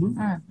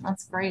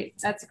 That's great.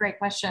 That's a great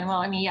question.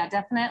 Well,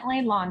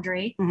 definitely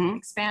laundry,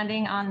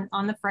 expanding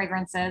on the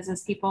fragrances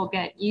as people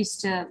get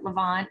used to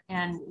Levant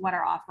and what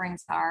our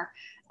offerings are.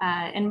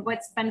 And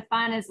what's been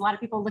fun is a lot of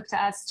people look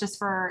to us just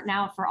for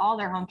all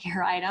their home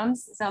care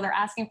items. So they're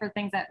asking for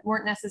things that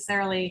weren't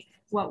necessarily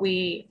what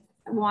we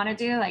want to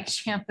do, like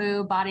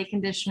shampoo, body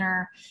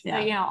conditioner,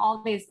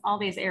 all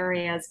these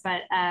areas.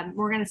 But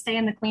we're going to stay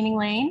in the cleaning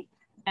lane,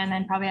 and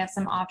then probably have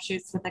some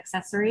offshoots with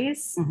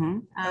accessories.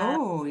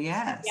 Oh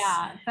yes.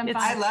 Yeah.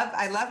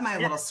 I love my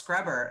little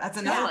scrubber. That's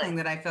another thing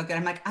that I feel good.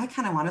 I'm like, I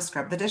kind of want to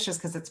scrub the dishes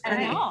because it's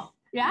pretty.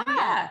 Yeah.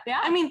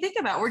 I mean, think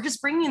about it. We're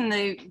just bringing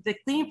the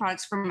cleaning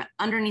products from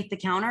underneath the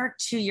counter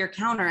to your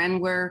counter,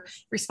 and we're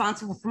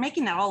responsible for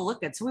making that all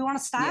look good. So we want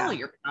to style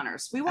your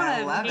counters. We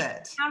want to make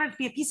the counter to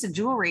be a piece of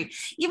jewelry,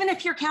 even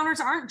if your counters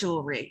aren't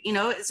jewelry,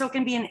 so it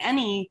can be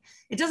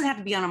it doesn't have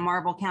to be on a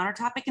marble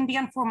countertop. It can be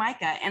on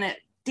Formica, and it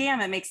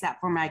makes that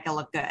Formica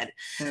look good.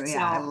 Oh,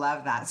 yeah, I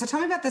love that. So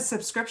tell me about the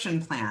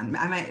subscription plan.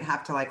 I might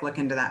have to look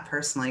into that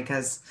personally,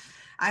 because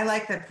I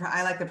like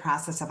the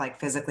process of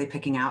physically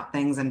picking out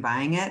things and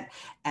buying it,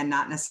 and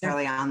not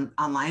necessarily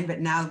online. But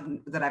now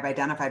that I've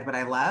identified what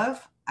I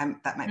love,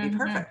 that might be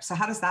perfect. So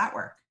how does that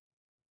work?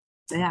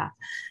 Yeah.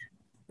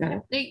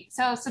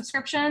 So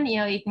subscription,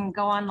 you can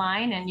go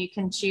online and you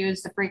can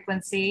choose the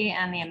frequency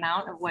and the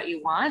amount of what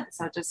you want.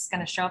 So it's just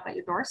going to show up at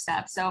your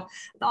doorstep. So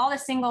all the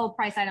single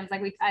price items,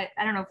 I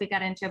don't know if we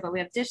got into it, but we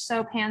have dish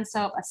soap, hand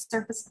soap, a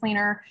surface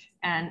cleaner,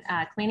 and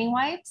cleaning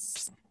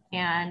wipes.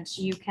 And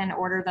you can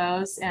order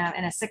those in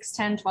a 6,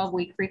 10,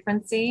 12-week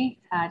frequency,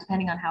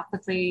 depending on how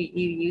quickly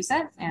you use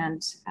it.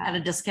 And at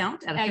a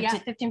discount?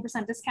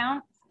 15%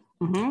 discount.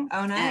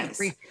 Oh, nice.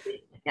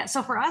 Yeah.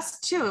 So for us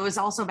too, it was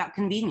also about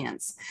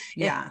convenience.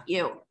 Yeah.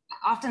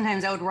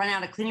 Oftentimes I would run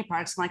out of cleaning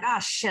products. I'm like, oh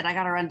shit, I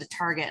got to run to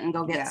Target and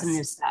go get some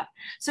new stuff.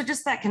 So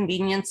just that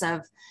convenience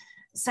of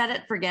set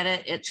it, forget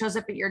it. It shows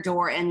up at your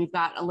door and you've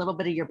got a little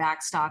bit of your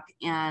back stock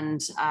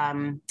and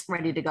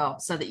ready to go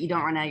so that you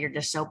don't run out of your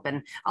dish soap.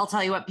 And I'll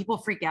tell you what, people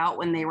freak out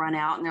when they run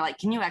out and they're like,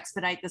 can you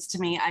expedite this to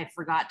me? I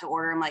forgot to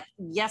order. I'm like,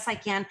 yes, I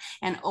can.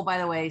 And oh, by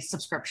the way,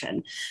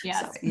 subscription.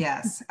 Yes. So,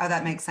 yes. Oh,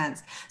 that makes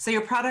sense. So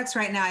your products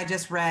right now, I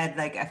just read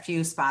like a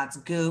few spots,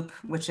 Goop,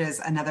 which is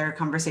another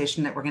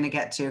conversation that we're going to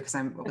get to because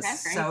I was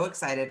so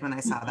excited when I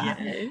saw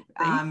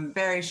that.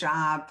 Berry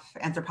Shop,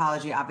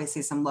 Anthropologie,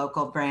 obviously some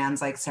local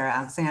brands like Sarah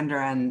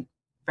Alexandra and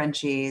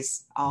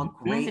Frenchies, all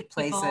great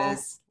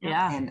places.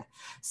 Yeah. And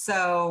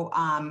so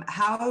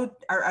how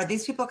are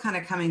these people kind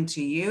of coming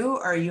to you,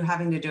 or are you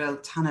having to do a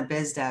ton of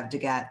biz dev to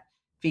get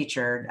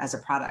featured as a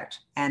product?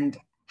 And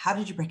how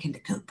did you break into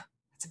Goop?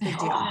 It's a big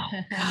deal. Oh,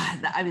 God.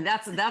 I mean,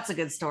 that's a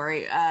good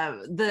story.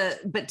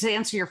 But to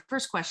answer your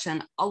first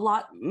question,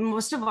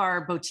 most of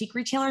our boutique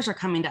retailers are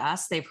coming to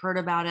us. They've heard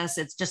about us.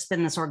 It's just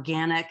been this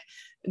organic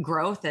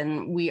growth,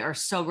 and we are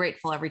so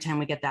grateful every time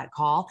we get that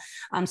call.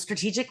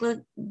 Strategically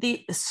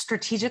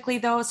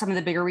though, some of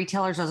the bigger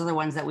retailers, those are the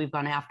ones that we've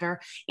gone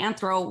after.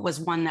 Anthro was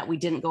one that we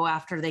didn't go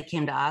after. They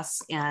came to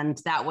us, and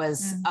that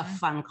was a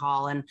fun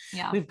call. And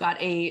we've got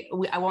I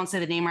won't say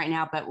the name right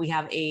now, but we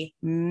have a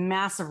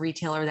massive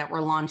retailer that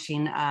we're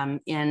launching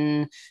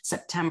in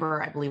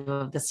September, I believe,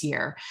 of this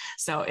year.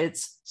 So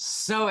it's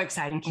so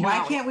exciting.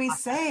 Why can't we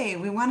say?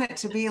 We want it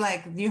to be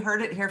like, you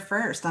heard it here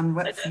first on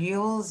What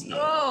Fuels You.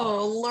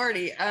 Oh,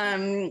 Lordy.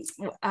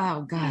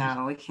 Oh God.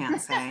 No, we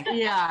can't say.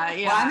 Yeah.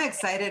 Well, I'm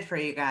excited for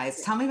you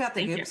guys. Tell me about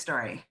the Goop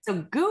story.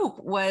 So Goop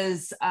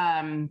was,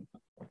 the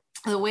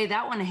way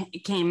that one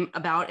came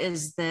about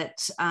is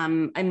that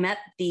I met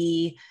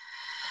the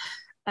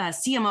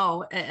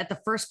CMO at the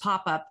first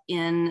pop-up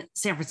in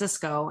San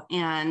Francisco,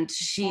 and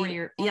she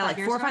 4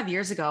 or 5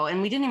 years ago,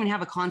 and we didn't even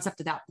have a concept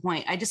at that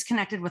point. I just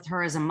connected with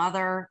her as a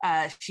mother.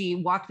 She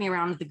walked me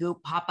around the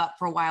Goop pop-up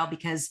for a while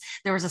because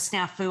there was a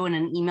snafu in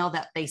an email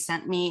that they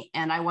sent me,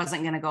 and I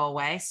wasn't going to go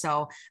away.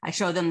 So I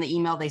showed them the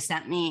email they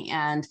sent me,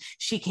 and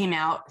she came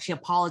out, she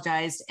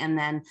apologized, and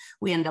then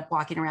we ended up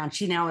walking around.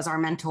 She now is our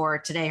mentor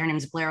today. Her name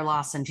is Blair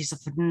Lawson. She's a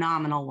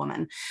phenomenal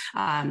woman.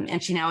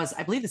 And she now is,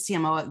 I believe, the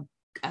CMO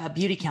at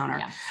Beauty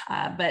Counter.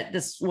 But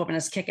this woman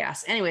is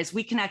kick-ass. Anyways,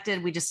 we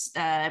connected. We just,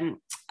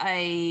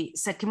 I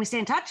said, can we stay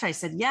in touch? I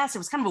said, yes. It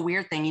was kind of a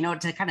weird thing,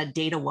 to kind of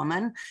date a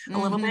woman a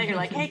little bit. You're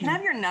like, hey, can I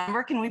have your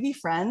number? Can we be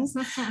friends?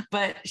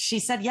 But she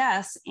said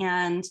yes.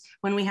 And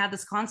when we had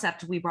this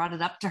concept, we brought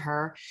it up to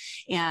her,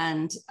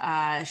 and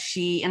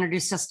she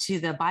introduced us to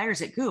the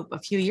buyers at Goop a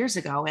few years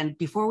ago. And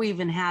before we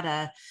even had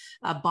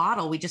a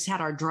bottle, we just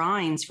had our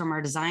drawings from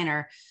our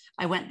designer.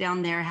 I went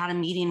down there, had a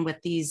meeting with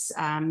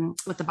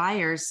with the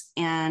buyers,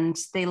 and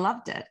they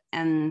loved it.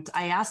 And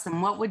I asked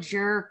them, what would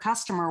your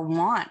customer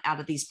want out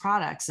of these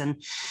products?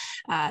 And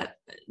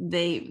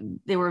they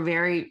were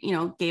very,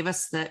 gave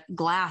us the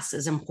glass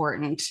is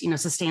important,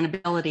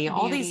 sustainability, beauty.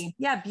 All these,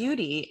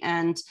 beauty.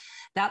 And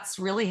that's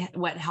really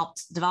what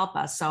helped develop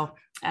us. So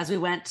as we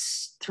went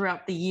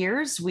throughout the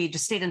years, we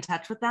just stayed in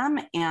touch with them,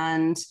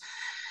 and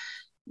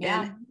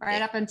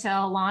right up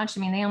until launch. I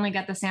mean, they only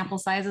got the sample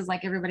sizes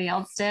like everybody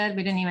else did.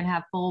 We didn't even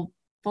have full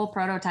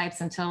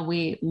prototypes until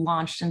we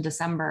launched in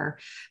December,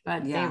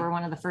 but they were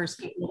one of the first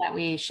people that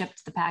we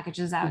shipped the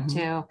packages out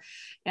to.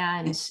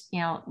 And,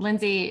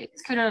 Lindsay,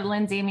 kudos to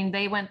Lindsay. I mean,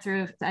 they went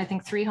through, I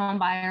think, 3 home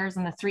buyers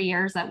in the 3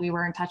 years that we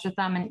were in touch with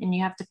them. And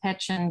you have to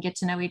pitch and get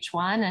to know each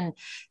one. And,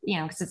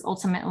 because it's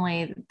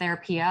ultimately their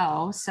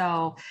PO.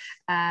 So,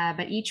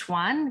 but each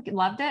one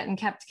loved it and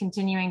kept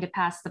continuing to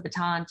pass the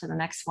baton to the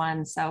next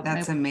one. So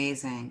that's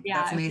amazing.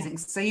 Yeah, that's amazing.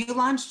 So you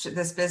launched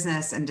this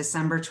business in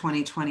December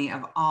 2020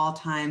 of all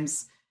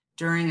times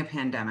during a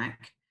pandemic.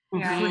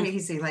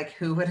 Crazy. Like,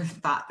 who would have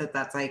thought that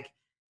that's like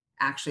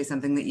actually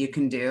something that you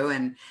can do?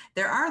 And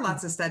there are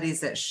lots of studies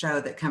that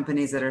show that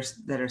companies that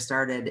are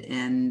started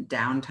in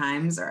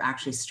downtimes are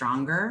actually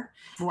stronger.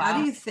 Wow.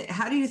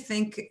 How do you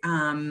think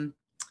kind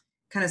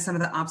of some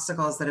of the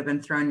obstacles that have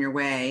been thrown your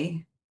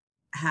way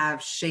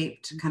have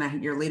shaped kind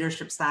of your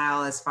leadership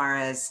style as far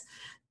as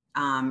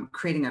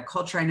creating a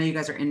culture? I know you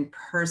guys are in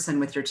person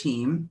with your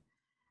team,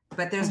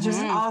 but there's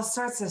just all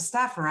sorts of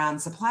stuff around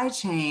supply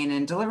chain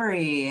and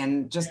delivery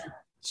and just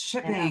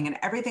shipping, and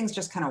everything's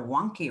just kind of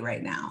wonky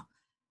right now.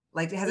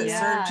 Like, has it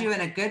served you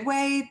in a good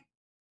way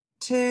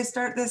to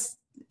start this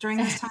during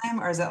this time?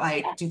 Or is it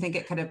like, do you think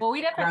it could have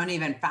grown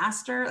even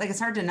faster? Like, it's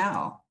hard to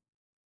know.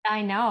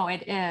 I know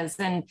it is.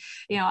 And,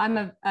 I'm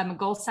a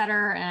goal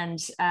setter, and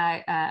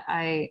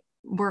I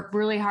work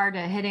really hard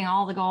at hitting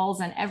all the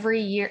goals. And every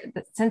year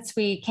since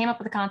we came up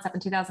with the concept in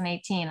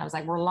 2018, I was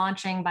like, we're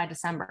launching by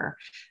December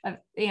of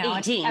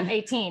 18.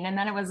 And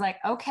then it was like,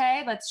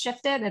 okay, let's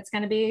shift it. It's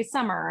going to be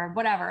summer or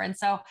whatever. And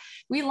so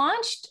we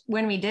launched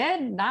when we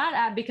did,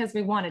 not because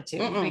we wanted to,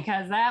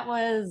 because that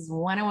was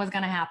when it was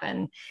going to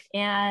happen.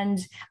 And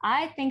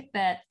I think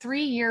that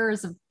 3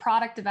 years of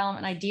product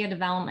development, idea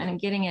development,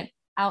 and getting it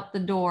out the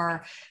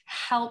door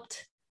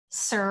helped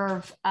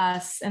serve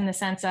us in the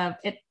sense of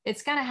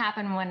it's going to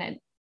happen when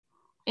it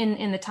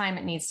in the time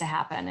it needs to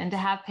happen, and to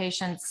have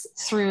patience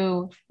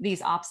through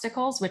these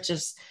obstacles, which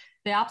is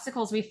the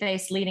obstacles we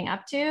faced leading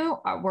up to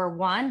were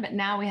one, but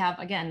now we have,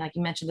 again, like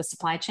you mentioned, the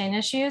supply chain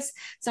issues.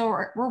 So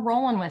we're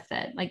rolling with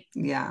it. Like,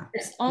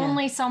 there's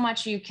only so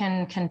much you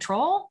can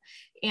control.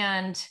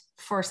 And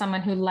for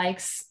someone who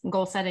likes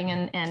goal setting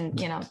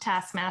and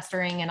task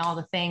mastering and all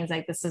the things,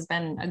 like this has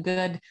been a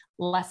good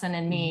lesson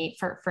in me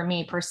for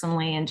me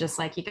personally. And just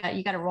like, you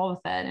got to roll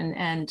with it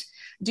and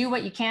do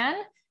what you can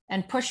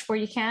and push where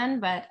you can.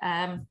 But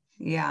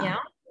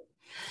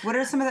what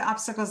are some of the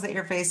obstacles that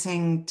you're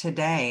facing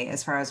today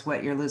as far as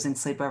what you're losing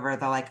sleep over?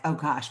 They're like, oh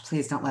gosh,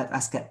 please don't let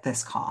us get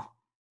this call.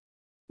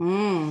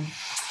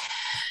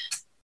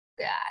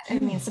 I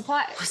mean,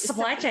 supply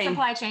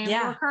chain.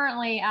 Yeah. We're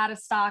currently out of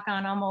stock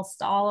on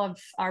almost all of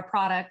our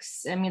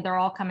products. I mean, they're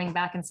all coming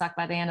back in stock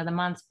by the end of the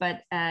month,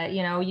 but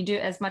you do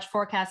as much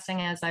forecasting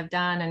as I've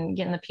done and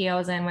getting the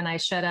POs in when I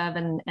should have,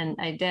 and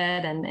I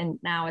did. And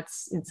now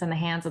it's in the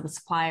hands of the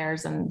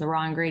suppliers and the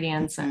raw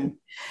ingredients. And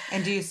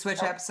do you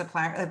switch up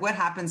supplier? Like, what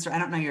happens I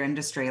don't know your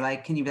industry.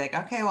 Like, can you be like,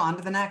 okay, well, on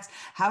to the next?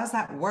 How does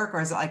that work?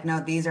 Or is it like, no,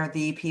 these are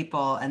the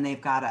people and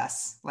they've got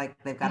us, like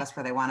they've got us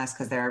where they want us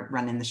because they're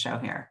running the show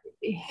here?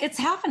 It's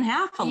half and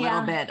half a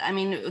little bit. I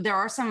mean, there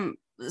are some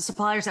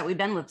suppliers that we've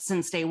been with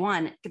since day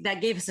one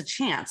that gave us a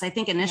chance. I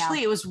think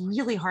initially it was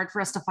really hard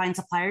for us to find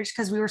suppliers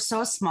because we were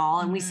so small,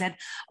 and we said,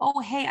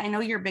 oh, hey, I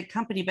know you're a big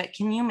company, but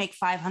can you make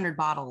 500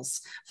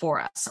 bottles for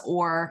us?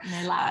 Or,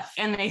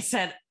 and they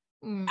said,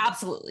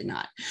 absolutely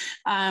not.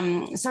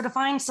 So to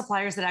find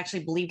suppliers that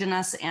actually believed in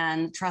us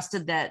and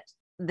trusted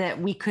that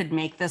we could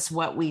make this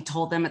what we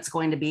told them it's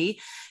going to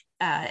be,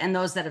 and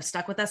those that have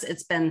stuck with us,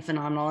 it's been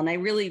phenomenal. And I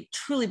really,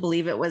 truly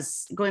believe it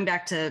was going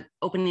back to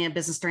opening a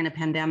business during a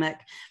pandemic.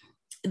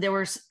 There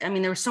were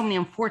so many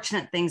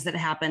unfortunate things that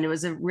happened. It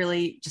was a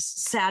really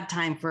just sad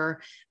time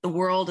for the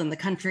world and the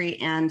country,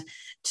 and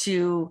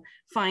to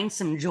find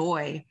some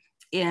joy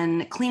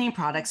in cleaning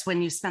products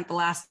when you spent the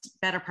last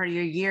better part of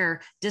your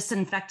year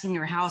disinfecting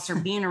your house or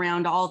being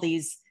around all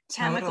these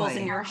chemicals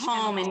in your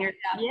home and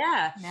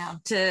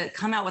to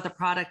come out with a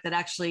product that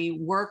actually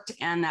worked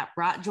and that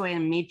brought joy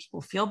and made people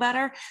feel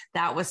better.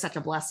 That was such a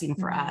blessing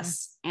for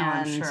us. And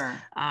I'm sure.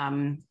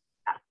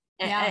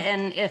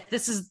 And if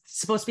this is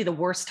supposed to be the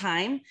worst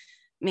time,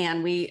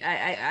 man,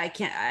 I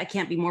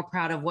can't be more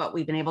proud of what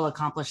we've been able to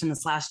accomplish in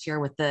this last year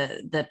with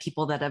the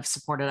people that have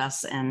supported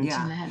us. And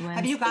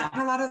have you gotten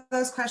a lot of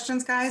those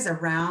questions, guys,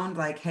 around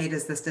like, hey,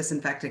 does this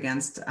disinfect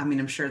against? I mean,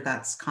 I'm sure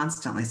that's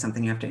constantly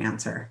something you have to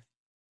answer.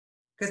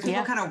 Because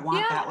people kind of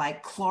want that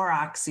like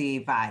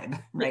Cloroxy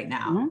vibe right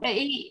now.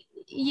 They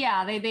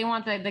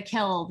want the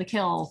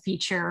kill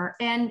feature.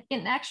 And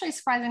actually,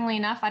 surprisingly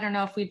enough, I don't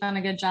know if we've done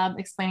a good job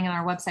explaining on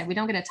our website. We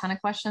don't get a ton of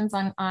questions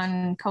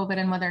on COVID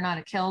and whether or not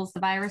it kills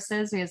the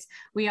viruses, because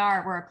we're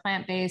a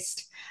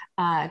plant-based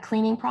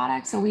cleaning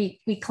product. So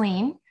we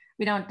clean.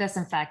 We don't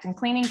disinfect, and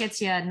cleaning gets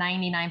you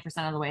 99%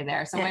 of the way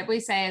there. So what we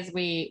say is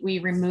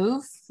we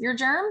remove your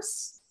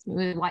germs.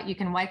 You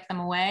can wipe them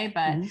away,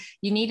 but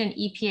you need an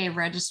EPA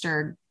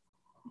registered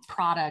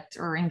product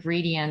or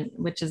ingredient,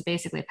 which is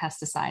basically a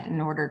pesticide, in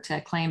order to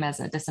claim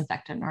as a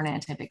disinfectant or an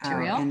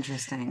antibacterial. Oh,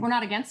 interesting. We're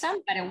not against them,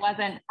 but it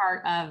wasn't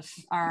part of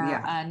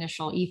our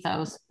initial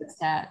ethos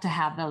to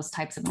have those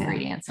types of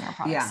ingredients in our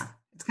products. Yeah,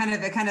 it's kind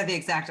of the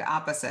exact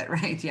opposite,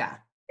 right? Yeah.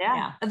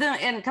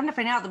 And come to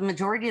find out, the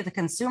majority of the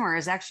consumer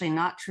is actually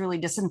not truly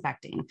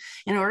disinfecting.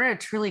 In order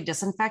to truly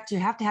disinfect, you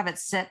have to have it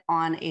sit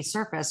on a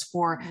surface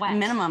for a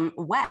minimum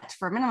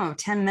of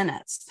 10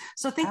 minutes.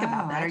 So think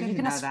about that. Are you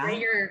going to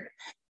spray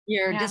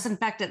your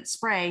disinfectant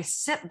spray,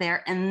 sit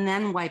there, and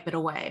then wipe it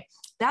away?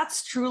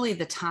 That's truly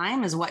the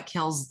time is what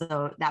kills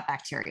that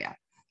bacteria.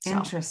 So.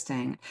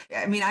 Interesting.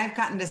 I mean, I've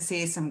gotten to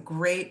see some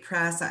great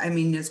press. I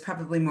mean, there's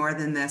probably more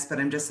than this, but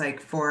I'm just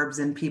like Forbes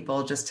and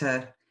People, just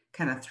to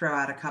kind of throw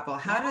out a couple.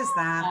 How does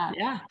that,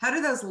 how do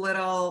those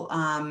little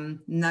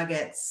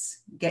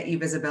nuggets get you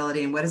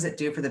visibility, and what does it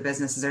do for the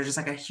business? Is there just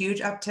like a huge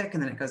uptick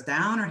and then it goes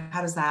down, or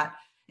how does that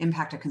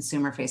impact a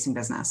consumer facing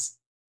business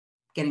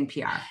getting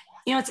PR?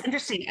 You know, it's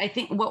interesting. I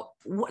think what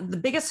the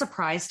biggest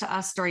surprise to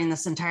us during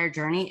this entire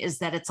journey is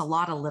that it's a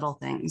lot of little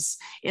things.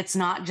 It's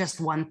not just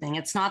one thing.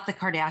 It's not the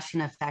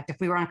Kardashian effect. If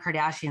we were on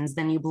Kardashians,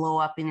 then you blow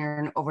up and you're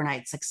an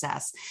overnight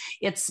success.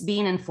 It's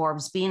being in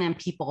Forbes, being in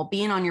People,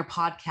 being on your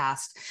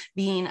podcast,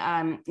 being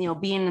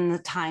in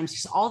the Times,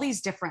 just all these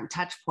different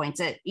touch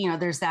points.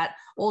 There's that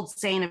old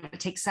saying, if it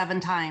takes 7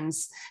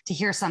 times to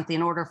hear something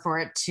in order for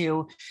it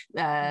to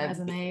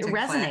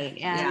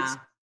resonate. And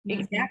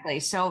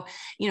exactly. So,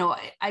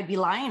 I'd be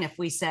lying if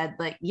we said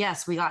like,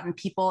 yes, we got in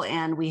People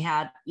and we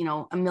had,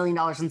 $1 million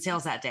in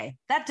sales that day.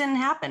 That didn't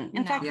happen.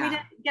 In fact, we didn't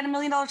get $1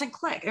 million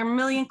a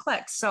million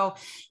clicks. So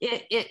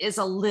it is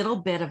a little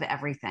bit of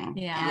everything.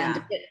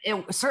 And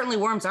it certainly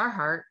warms our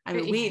heart. I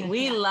mean,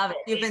 we love it.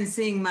 You've been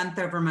seeing month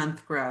over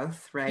month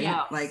growth, right?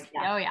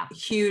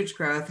 Huge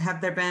growth. Have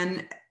there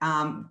been,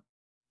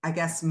 I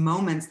guess,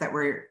 moments that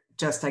were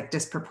just like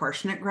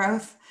disproportionate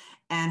growth?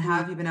 And how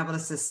have you been able to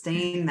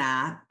sustain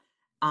that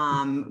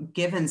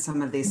given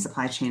some of these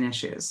supply chain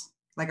issues?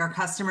 Like, are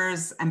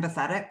customers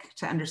empathetic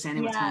to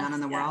understanding what's going on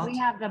in the world? We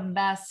have the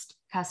best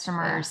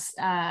customers.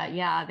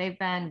 They've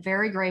been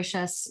very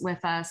gracious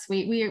with us.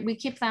 We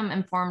keep them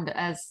informed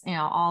as,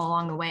 all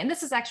along the way. And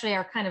this is actually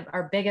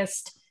our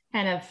biggest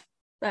kind of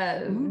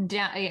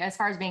as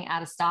far as being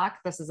out of stock.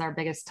 This is our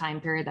biggest time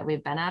period that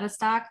we've been out of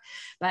stock,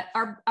 but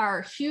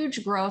our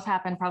huge growth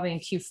happened probably in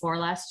Q4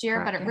 last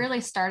year, but it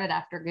really started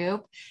after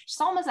Goop.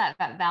 It's almost that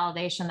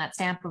validation, that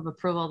stamp of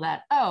approval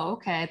that,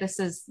 okay,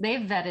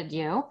 they've vetted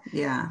you.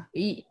 Yeah.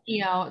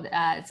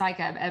 It's like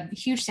a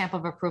huge stamp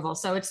of approval.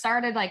 So it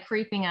started like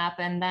creeping up.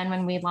 And then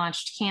when we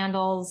launched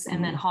candles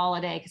and then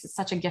holiday, because it's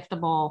such a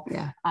giftable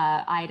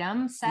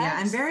item set. Yeah.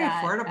 And very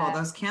affordable.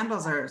 Those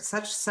candles are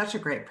such a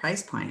great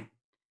price point.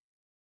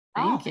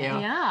 Thank you.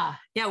 Yeah.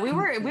 Yeah. We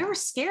were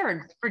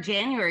scared for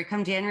January.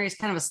 Come January is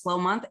kind of a slow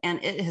month,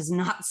 and it has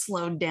not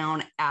slowed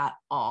down at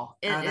all.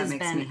 It has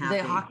been,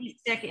 the hockey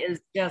stick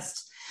is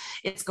just,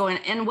 it's going.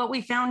 And what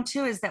we found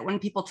too, is that when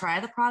people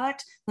try the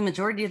product, the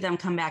majority of them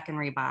come back and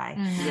rebuy.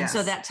 Mm-hmm. Yes.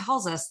 So that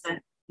tells us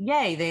that,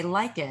 yay, they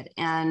like it,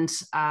 and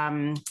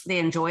they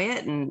enjoy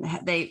it, and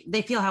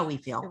they feel how we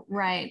feel.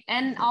 Right.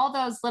 And all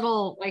those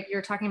little, like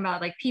you're talking about,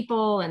 like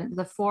people and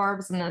the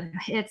Forbes and the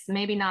hits,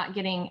 maybe not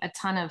getting a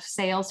ton of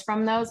sales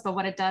from those, but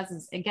what it does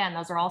is, again,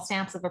 those are all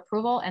stamps of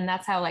approval. And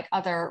that's how like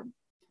other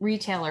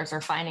retailers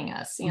are finding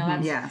us.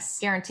 That's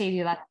guaranteed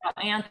you. That's how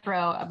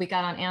we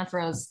got on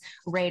Anthro's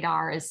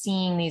radar, is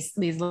seeing these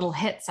little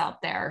hits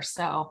out there.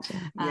 So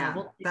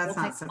that's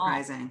not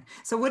surprising.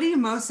 So what are you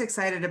most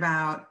excited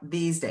about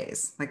these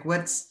days? Like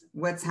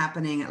what's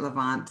happening at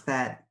Levant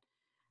that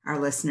our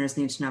listeners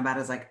need to know about,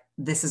 is like,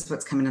 this is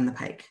what's coming in the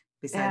pike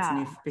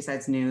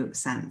besides new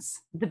scents?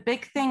 The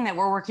big thing that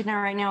we're working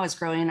on right now is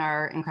growing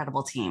our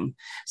incredible team.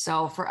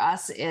 So for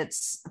us,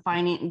 it's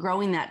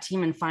growing that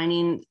team and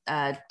finding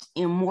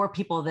more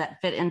people that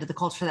fit into the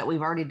culture that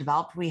we've already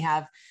developed. We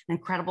have an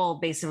incredible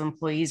base of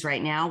employees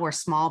right now. We're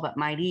small but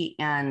mighty,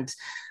 and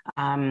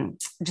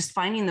just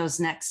finding those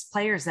next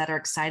players that are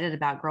excited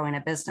about growing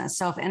a business.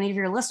 So if any of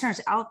your listeners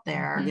out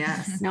there,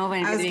 know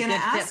I was going to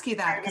ask you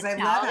that, because I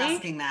love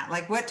asking that.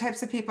 Like, what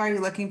types of people are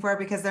you looking for?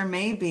 Because there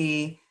may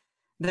be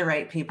the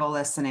right people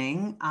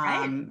listening.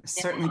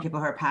 Certainly people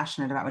who are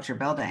passionate about what you're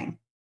building.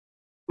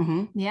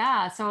 Mm-hmm.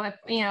 Yeah. So if,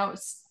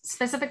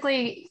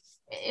 specifically,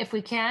 if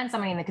we can,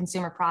 somebody in the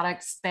consumer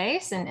product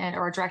space and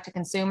or direct to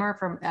consumer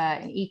from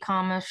an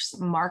e-commerce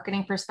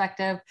marketing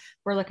perspective,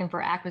 we're looking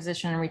for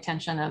acquisition and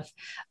retention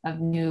of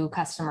new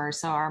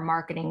customers. So our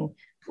marketing,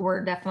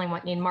 we're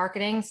definitely need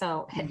marketing.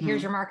 So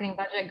here's your marketing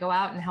budget, go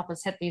out and help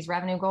us hit these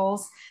revenue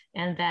goals.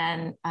 And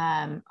then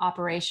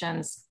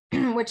operations,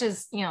 which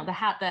is, the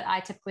hat that I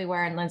typically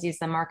wear, and Lindsay's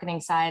the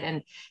marketing side.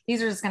 And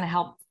these are just going to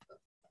help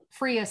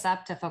free us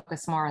up to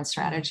focus more on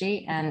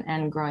strategy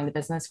and growing the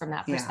business from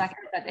that perspective.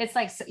 But it's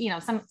like,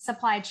 some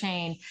supply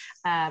chain,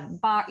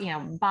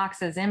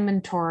 boxes,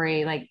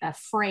 inventory, like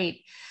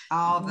freight,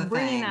 all the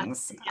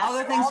things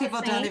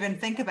people don't even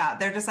think about.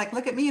 They're just like,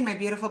 look at me in my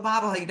beautiful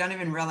bottle. You don't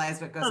even realize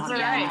what goes on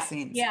behind the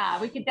scenes.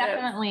 Yeah, we could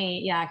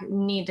definitely,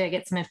 need to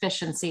get some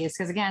efficiencies.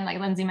 Because again,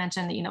 like Lindsay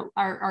mentioned,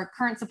 our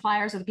current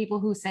suppliers are the people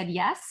who said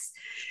yes.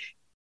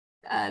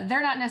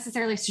 They're not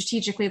necessarily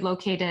strategically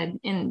located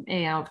in,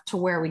 to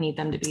where we need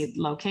them to be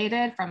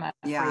located from a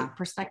freight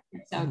perspective.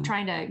 So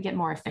trying to get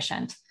more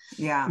efficient.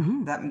 Yeah,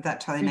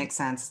 that totally makes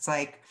sense. It's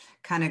like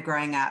kind of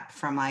growing up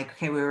from like,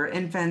 okay, we were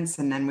infants,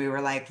 and then we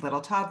were like little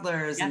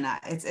toddlers, and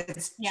that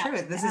it's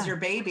true. This is your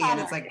baby,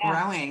 and it's like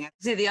growing.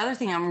 See, the other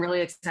thing I'm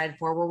really excited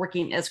for, we're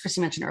working, as Christy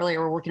mentioned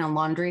earlier, we're working on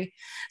laundry.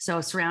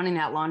 So surrounding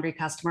that laundry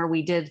customer,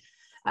 we did,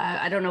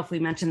 I don't know if we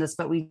mentioned this,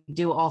 but we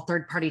do all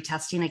third-party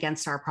testing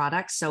against our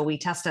products. So we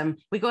test them.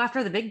 We go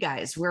after the big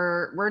guys.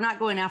 We're not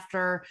going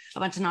after a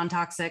bunch of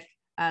non-toxic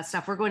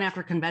stuff. We're going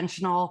after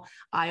conventional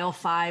aisle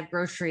 5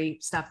 grocery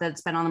stuff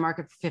that's been on the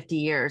market for 50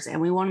 years.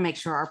 And we want to make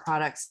sure our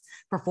products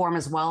perform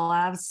as well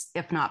as,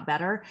 if not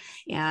better.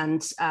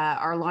 And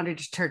our laundry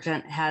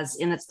detergent has,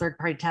 in its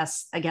third-party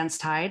tests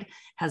against Tide,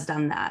 has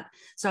done that.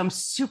 So I'm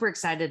super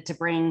excited to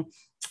bring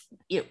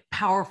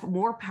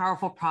more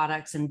powerful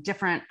products and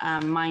different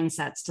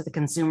mindsets to the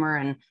consumer.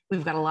 And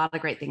we've got a lot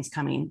of great things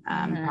coming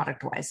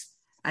product wise.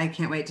 I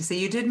can't wait to see.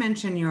 You did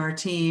mention your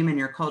team and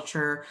your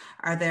culture.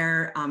 Are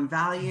there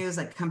values,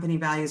 like company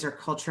values or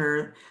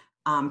culture,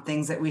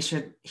 things that we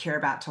should hear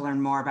about to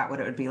learn more about what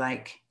it would be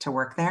like to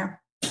work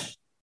there?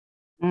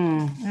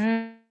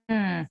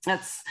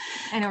 That's,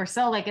 I know we're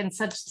still like in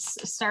such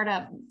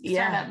startup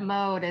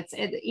mode.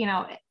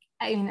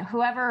 I mean,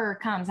 whoever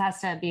comes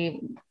has to be,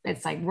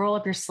 it's like roll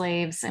up your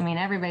sleeves. I mean,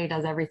 everybody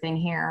does everything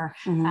here.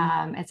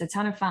 It's a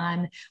ton of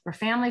fun. We're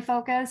family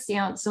focused,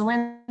 so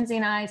Lindsay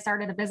and I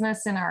started a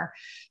business in our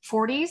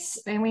 40s,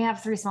 and we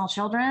have 3 small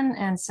children.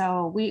 And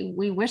so we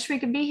wish we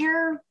could be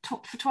here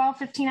 12,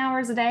 15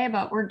 hours a day,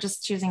 but we're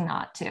just choosing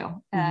not to.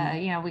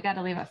 We got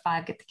to leave at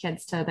 5, get the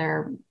kids to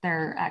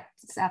their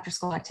after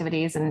school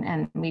activities,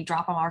 and we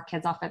drop our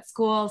kids off at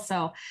school.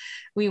 So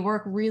we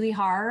work really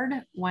hard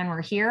when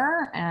we're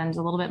here, and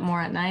a little bit more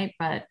more at night,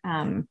 but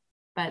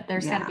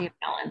there's got to be a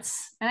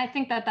balance. And I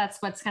think that that's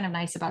what's kind of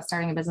nice about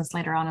starting a business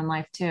later on in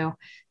life too,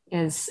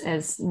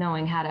 is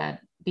knowing how to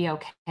be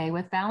okay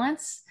with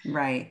balance.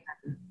 Right.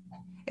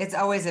 It's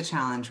always a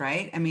challenge,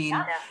 right? I mean,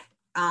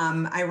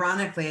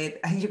 ironically,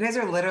 you guys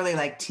are literally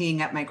like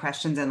teeing up my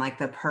questions in like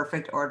the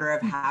perfect order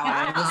of how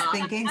I was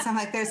thinking. So I'm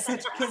like, there's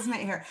such kismet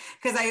here.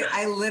 Because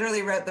I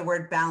literally wrote the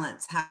word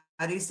balance.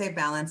 How do you say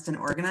balanced and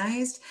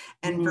organized?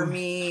 And for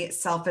me,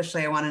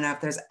 selfishly, I want to know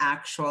if there's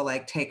actual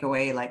like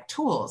takeaway, like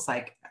tools,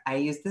 like I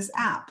use this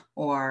app,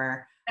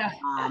 or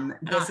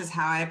this is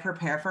how I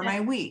prepare for my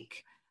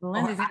week.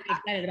 Lindsay's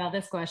excited about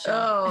this question.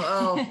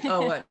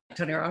 What?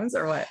 Tony Robbins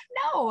or what?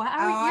 No.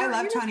 I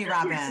love Tony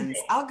Robbins.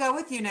 I'll go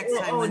with you next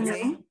time,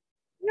 Lindsay.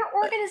 Your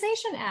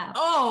organization app.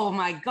 Oh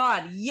my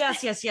God.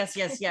 Yes.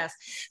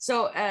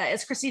 So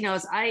as Christy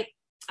knows,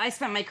 I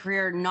spent my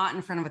career not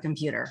in front of a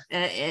computer.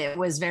 It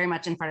was very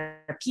much in front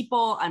of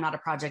people. I'm not a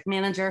project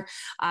manager.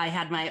 I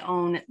had my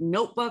own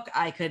notebook.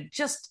 I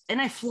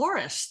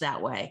flourished that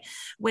way.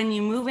 When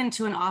you move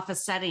into an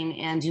office setting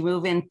and you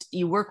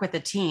work with a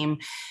team,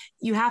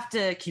 you have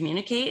to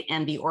communicate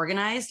and be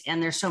organized.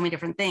 And there's so many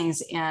different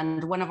things.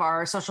 And one of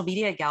our social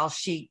media gals,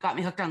 she got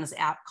me hooked on this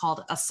app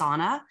called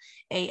Asana,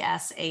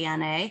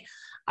 Asana.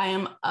 I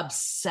am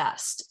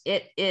obsessed.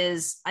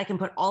 I can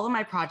put all of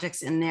my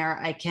projects in there.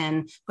 I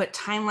can put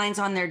timelines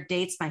on their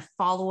dates, my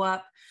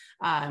follow-up.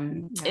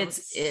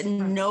 It's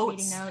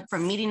notes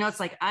from meeting notes.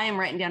 Like I am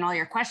writing down all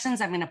your questions.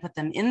 I'm going to put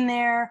them in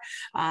there.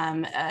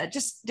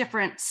 Just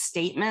different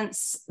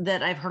statements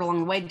that I've heard along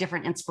the way,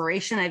 different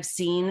inspiration I've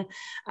seen.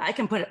 I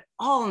can put it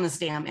all in this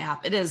damn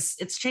app.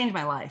 It's changed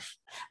my life.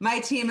 My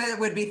team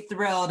would be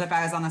thrilled if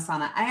I was on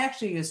Asana. I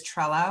actually use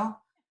Trello.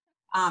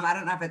 I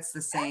don't know if it's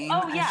the same.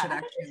 Oh yeah, I should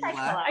actually look.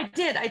 I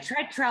did. I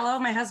tried Trello.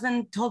 My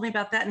husband told me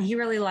about that and he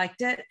really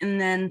liked it.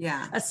 And then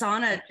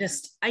Asana,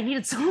 I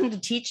needed someone to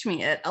teach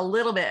me it a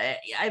little bit.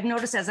 I've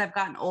noticed as I've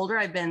gotten older,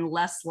 I've been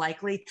less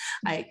likely.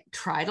 I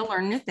try to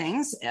learn new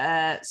things.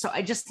 So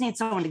I just need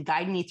someone to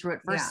guide me through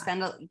it first,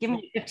 give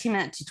me a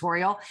 15-minute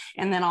tutorial,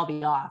 and then I'll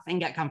be off and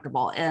get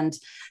comfortable. And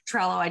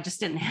Trello, I just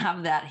didn't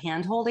have that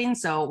hand holding.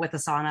 So with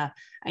Asana,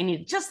 I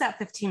needed just that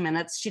 15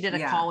 minutes. She did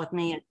a call with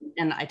me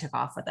and I took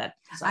off with it.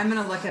 So. I'm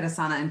going to look at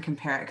Asana and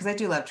compare it because I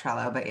do love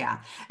Trello, but yeah.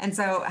 And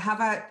so how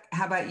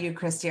about you,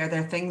 Christy? Are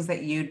there things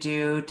that you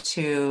do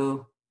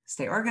to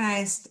stay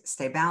organized,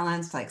 stay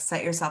balanced, like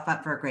set yourself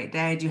up for a great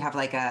day? Do you have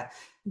like a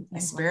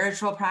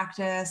spiritual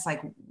practice?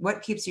 Like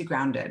what keeps you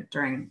grounded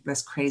during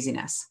this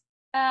craziness?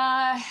 Well,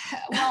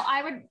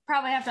 I would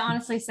probably have to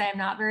honestly say I'm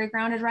not very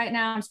grounded right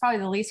now. It's probably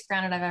the least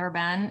grounded I've ever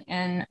been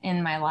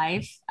in my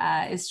life,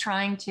 is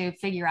trying to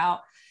figure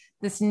out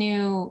this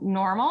new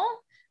normal,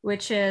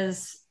 which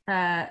is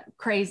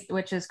crazy.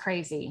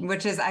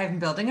 Which is I'm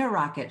building a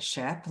rocket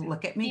ship.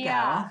 Look at me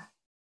go.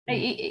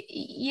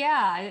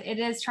 It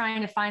is trying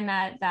to find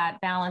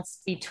that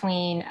balance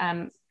between,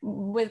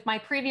 with my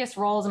previous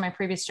roles and my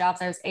previous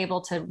jobs, I was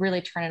able to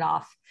really turn it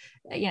off.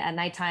 At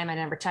nighttime, I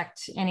never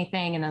checked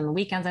anything. And on the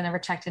weekends, I never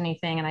checked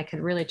anything, and I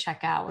could really check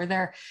out.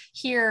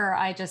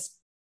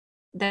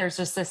 There's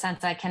just a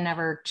sense I can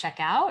never check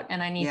out,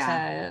 and I need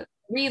to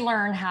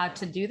relearn how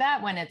to do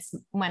that when it's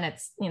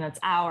it's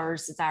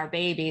ours, it's our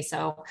baby.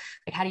 So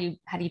like, how do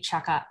you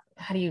check up?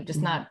 How do you just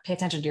not pay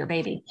attention to your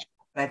baby?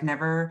 I've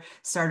never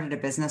started a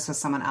business with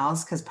someone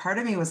else, because part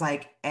of me was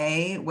like,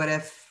 what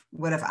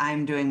if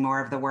I'm doing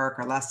more of the work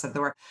or less of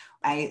the work?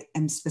 I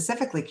am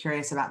specifically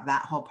curious about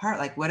that whole part.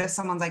 Like, what if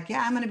someone's like,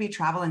 I'm going to be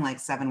traveling like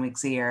 7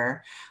 weeks a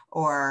year,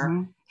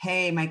 or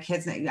hey, my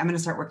kids, I'm going to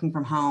start working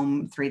from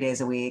home 3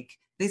 days a week.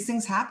 These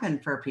things happen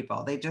for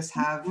people. They just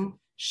have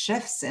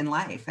shifts in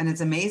life. And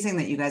it's amazing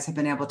that you guys have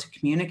been able to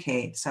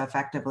communicate so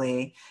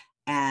effectively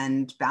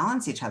and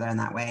balance each other in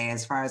that way,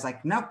 as far as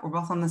like, nope, we're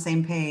both on the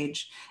same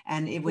page.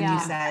 And when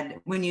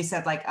you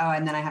said like,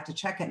 and then I have to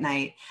check at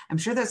night, I'm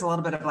sure there's a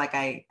little bit of like,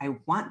 I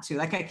want to,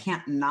 like, I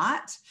can't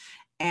not.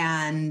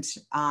 And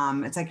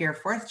it's like your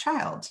fourth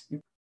child.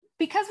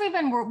 Because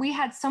we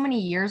had so many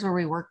years where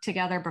we worked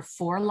together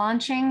before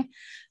launching.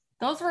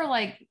 Those were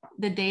like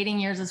the dating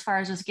years, as far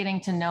as just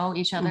getting to know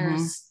each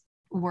other's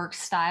work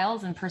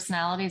styles and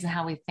personalities and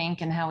how we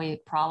think and how we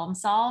problem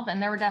solve.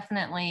 And there were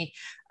definitely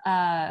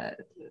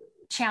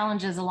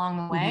challenges along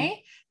the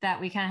way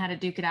that we kind of had to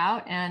duke it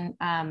out and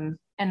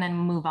then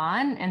move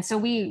on. And so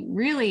we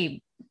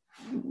really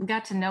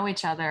got to know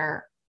each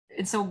other.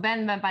 And so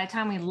Ben, by the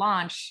time we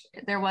launched,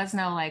 there was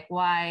no like,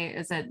 why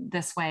is it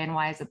this way and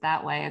why is it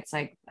that way? It's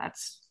like,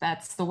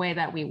 that's the way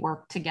that we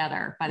work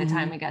together by the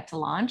time we got to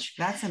launch.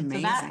 That's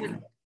amazing.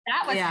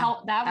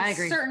 So that was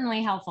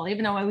certainly helpful,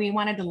 even though we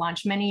wanted to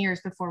launch many years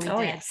before we did.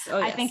 Yes.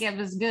 I think it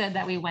was good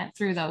that we went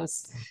through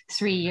those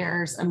 3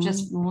 years of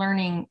just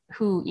learning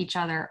who each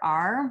other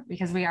are,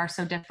 because we are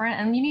so different,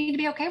 and you need to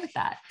be okay with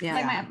that. Yeah.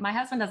 Like my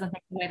husband doesn't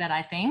think the way that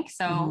I think.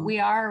 So we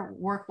are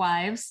work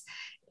wives,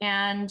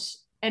 and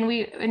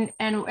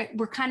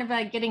we're kind of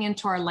like getting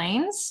into our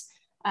lanes.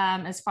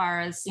 As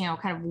far as,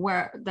 kind of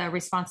where the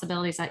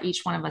responsibilities that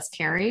each one of us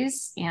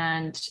carries,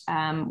 and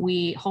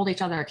we hold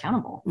each other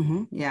accountable.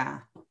 Yeah.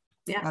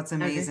 Yeah. That's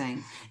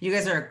amazing. You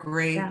guys are a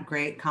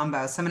great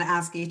combo. So I'm going to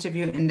ask each of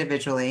you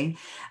individually,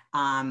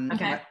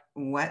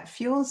 what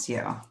fuels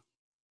you?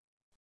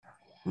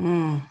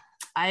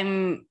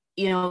 I'm,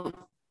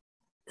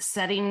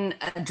 setting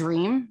a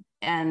dream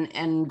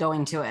and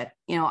going to it.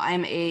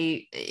 I'm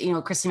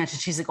Christy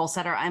mentioned she's a goal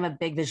setter. I'm a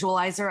big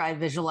visualizer. I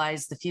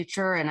visualize the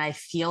future and I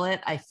feel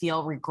it. I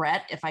feel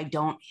regret if I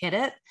don't hit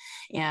it.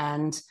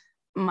 And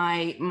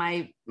my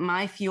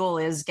fuel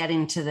is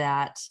getting to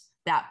that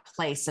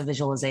place of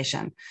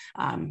visualization.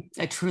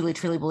 I truly,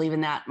 truly believe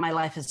in that. My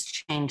life has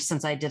changed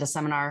since I did a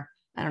seminar,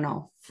 I don't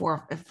know,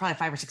 probably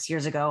 5 or 6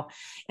 years ago.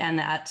 And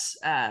that,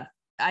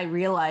 I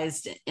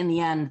realized in the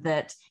end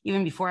that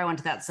even before I went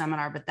to that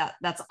seminar, but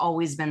that's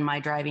always been my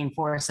driving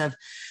force of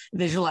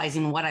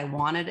visualizing what I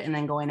wanted and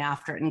then going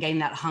after it and getting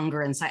that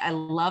hunger inside. I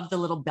love the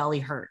little belly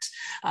hurt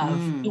of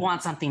you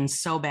want something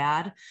so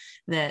bad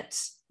that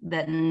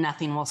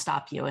nothing will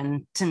stop you.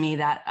 And to me,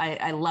 that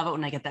I love it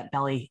when I get that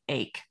belly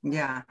ache.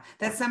 Yeah.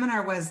 That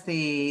seminar was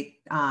the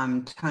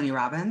Tony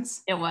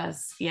Robbins. It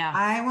was. Yeah.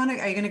 Are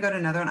you going to go to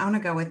another one? I want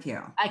to go with you.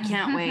 I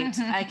can't wait.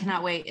 I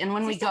cannot wait. And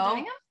when we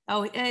go,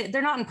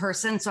 they're not in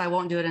person, so I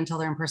won't do it until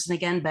they're in person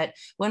again. But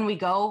when we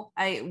go,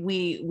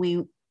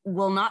 we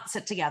will not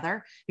sit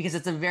together because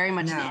it's a very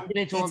much an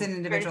individual. It's an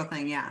individual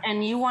thing, yeah.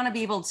 And you want to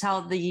be able to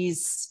tell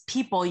these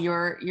people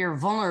your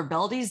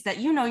vulnerabilities that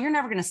you're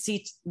never going to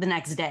see the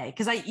next day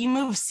because you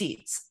move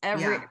seats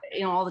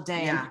all the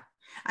day. Yeah.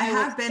 I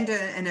have been to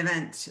an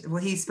event.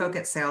 Well, he spoke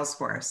at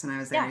Salesforce, and I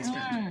was there.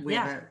 We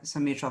have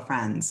some mutual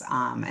friends,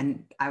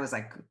 and I was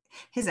like,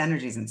 his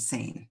energy is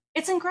insane.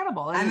 It's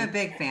incredible. I'm a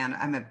big fan.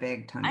 I'm a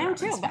big Tony Robbins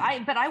too,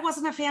 fan. but I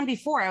wasn't a fan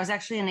before. I was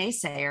actually an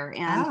naysayer,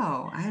 and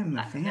I am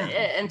a fan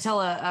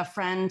until a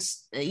friend,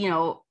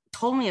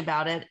 told me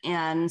about it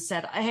and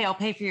said, "Hey, I'll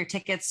pay for your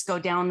tickets. Go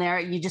down there.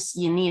 You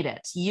need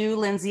it. You,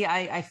 Lindsay,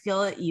 I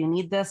feel it. You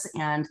need this."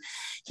 And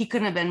he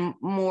couldn't have been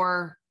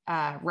more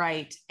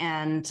right.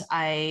 And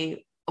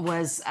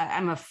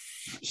I'm a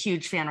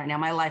huge fan right now.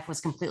 My life was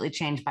completely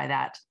changed by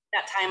that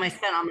time I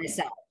spent on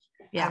myself.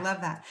 Yeah. I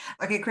love that.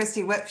 Okay,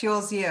 Christy, what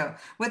fuels you?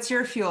 What's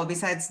your fuel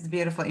besides the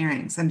beautiful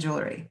earrings and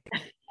jewelry?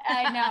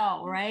 I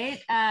know, right?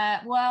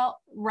 Well,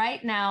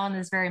 right now in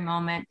this very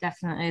moment,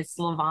 definitely it's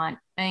Levant.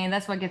 I mean,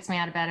 that's what gets me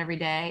out of bed every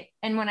day.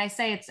 And when I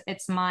say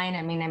it's mine,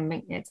 I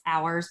mean it's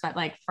ours, but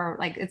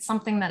it's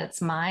something that it's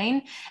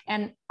mine.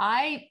 And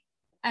I'm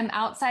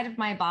outside of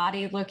my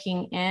body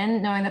looking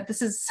in, knowing that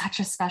this is such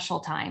a special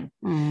time.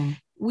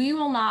 We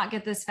will not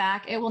get this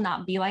back. It will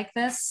not be like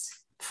this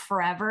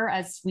forever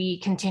as we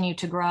continue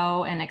to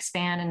grow and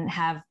expand and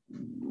have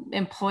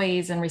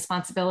employees and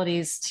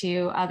responsibilities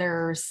to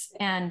others.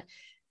 And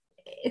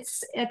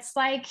it's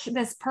like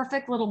this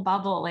perfect little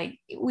bubble. Like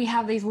we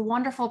have these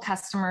wonderful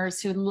customers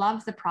who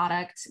love the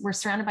product. We're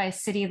surrounded by a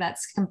city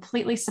that's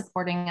completely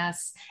supporting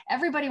us.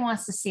 Everybody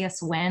wants to see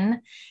us win.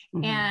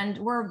 And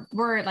we're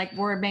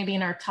maybe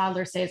in our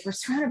toddler stage, we're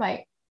surrounded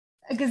by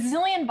a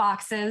gazillion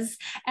boxes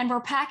and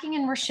we're packing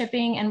and we're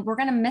shipping and we're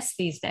going to miss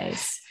these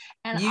days.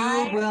 And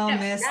you will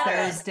miss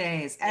those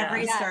days.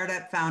 Every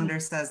startup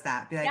founder says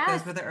that. Be like,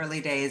 those were the early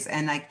days.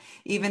 And like,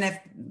 even if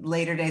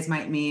later days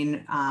might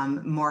mean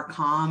more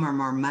calm or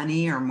more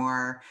money or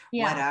more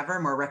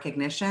whatever, more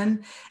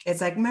recognition. It's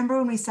like, remember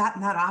when we sat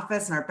in that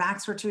office and our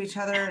backs were to each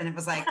other and it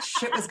was like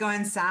shit was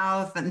going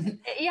south and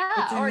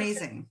it's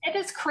amazing. It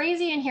is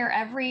crazy in here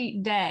every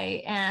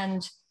day.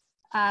 And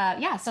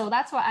so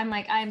that's what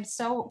I'm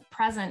so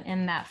present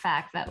in that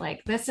fact that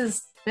like, this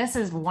is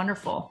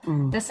wonderful.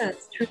 This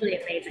is truly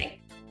amazing.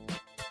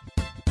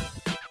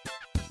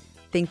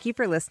 Thank you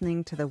for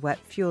listening to the What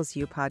Fuels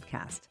You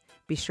podcast.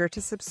 Be sure to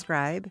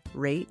subscribe,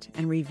 rate,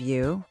 and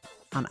review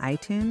on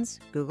iTunes,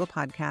 Google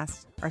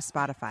Podcasts, or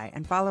Spotify,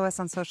 and follow us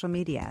on social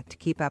media to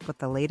keep up with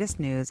the latest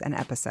news and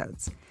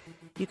episodes.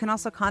 You can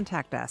also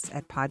contact us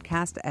at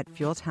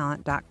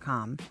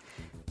podcast@fueltalent.com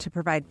to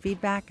provide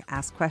feedback,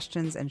 ask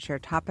questions, and share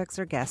topics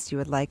or guests you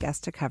would like us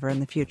to cover in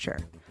the future.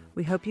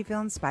 We hope you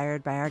feel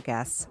inspired by our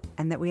guests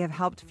and that we have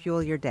helped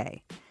fuel your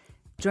day.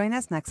 Join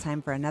us next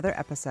time for another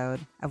episode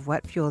of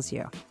What Fuels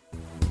You.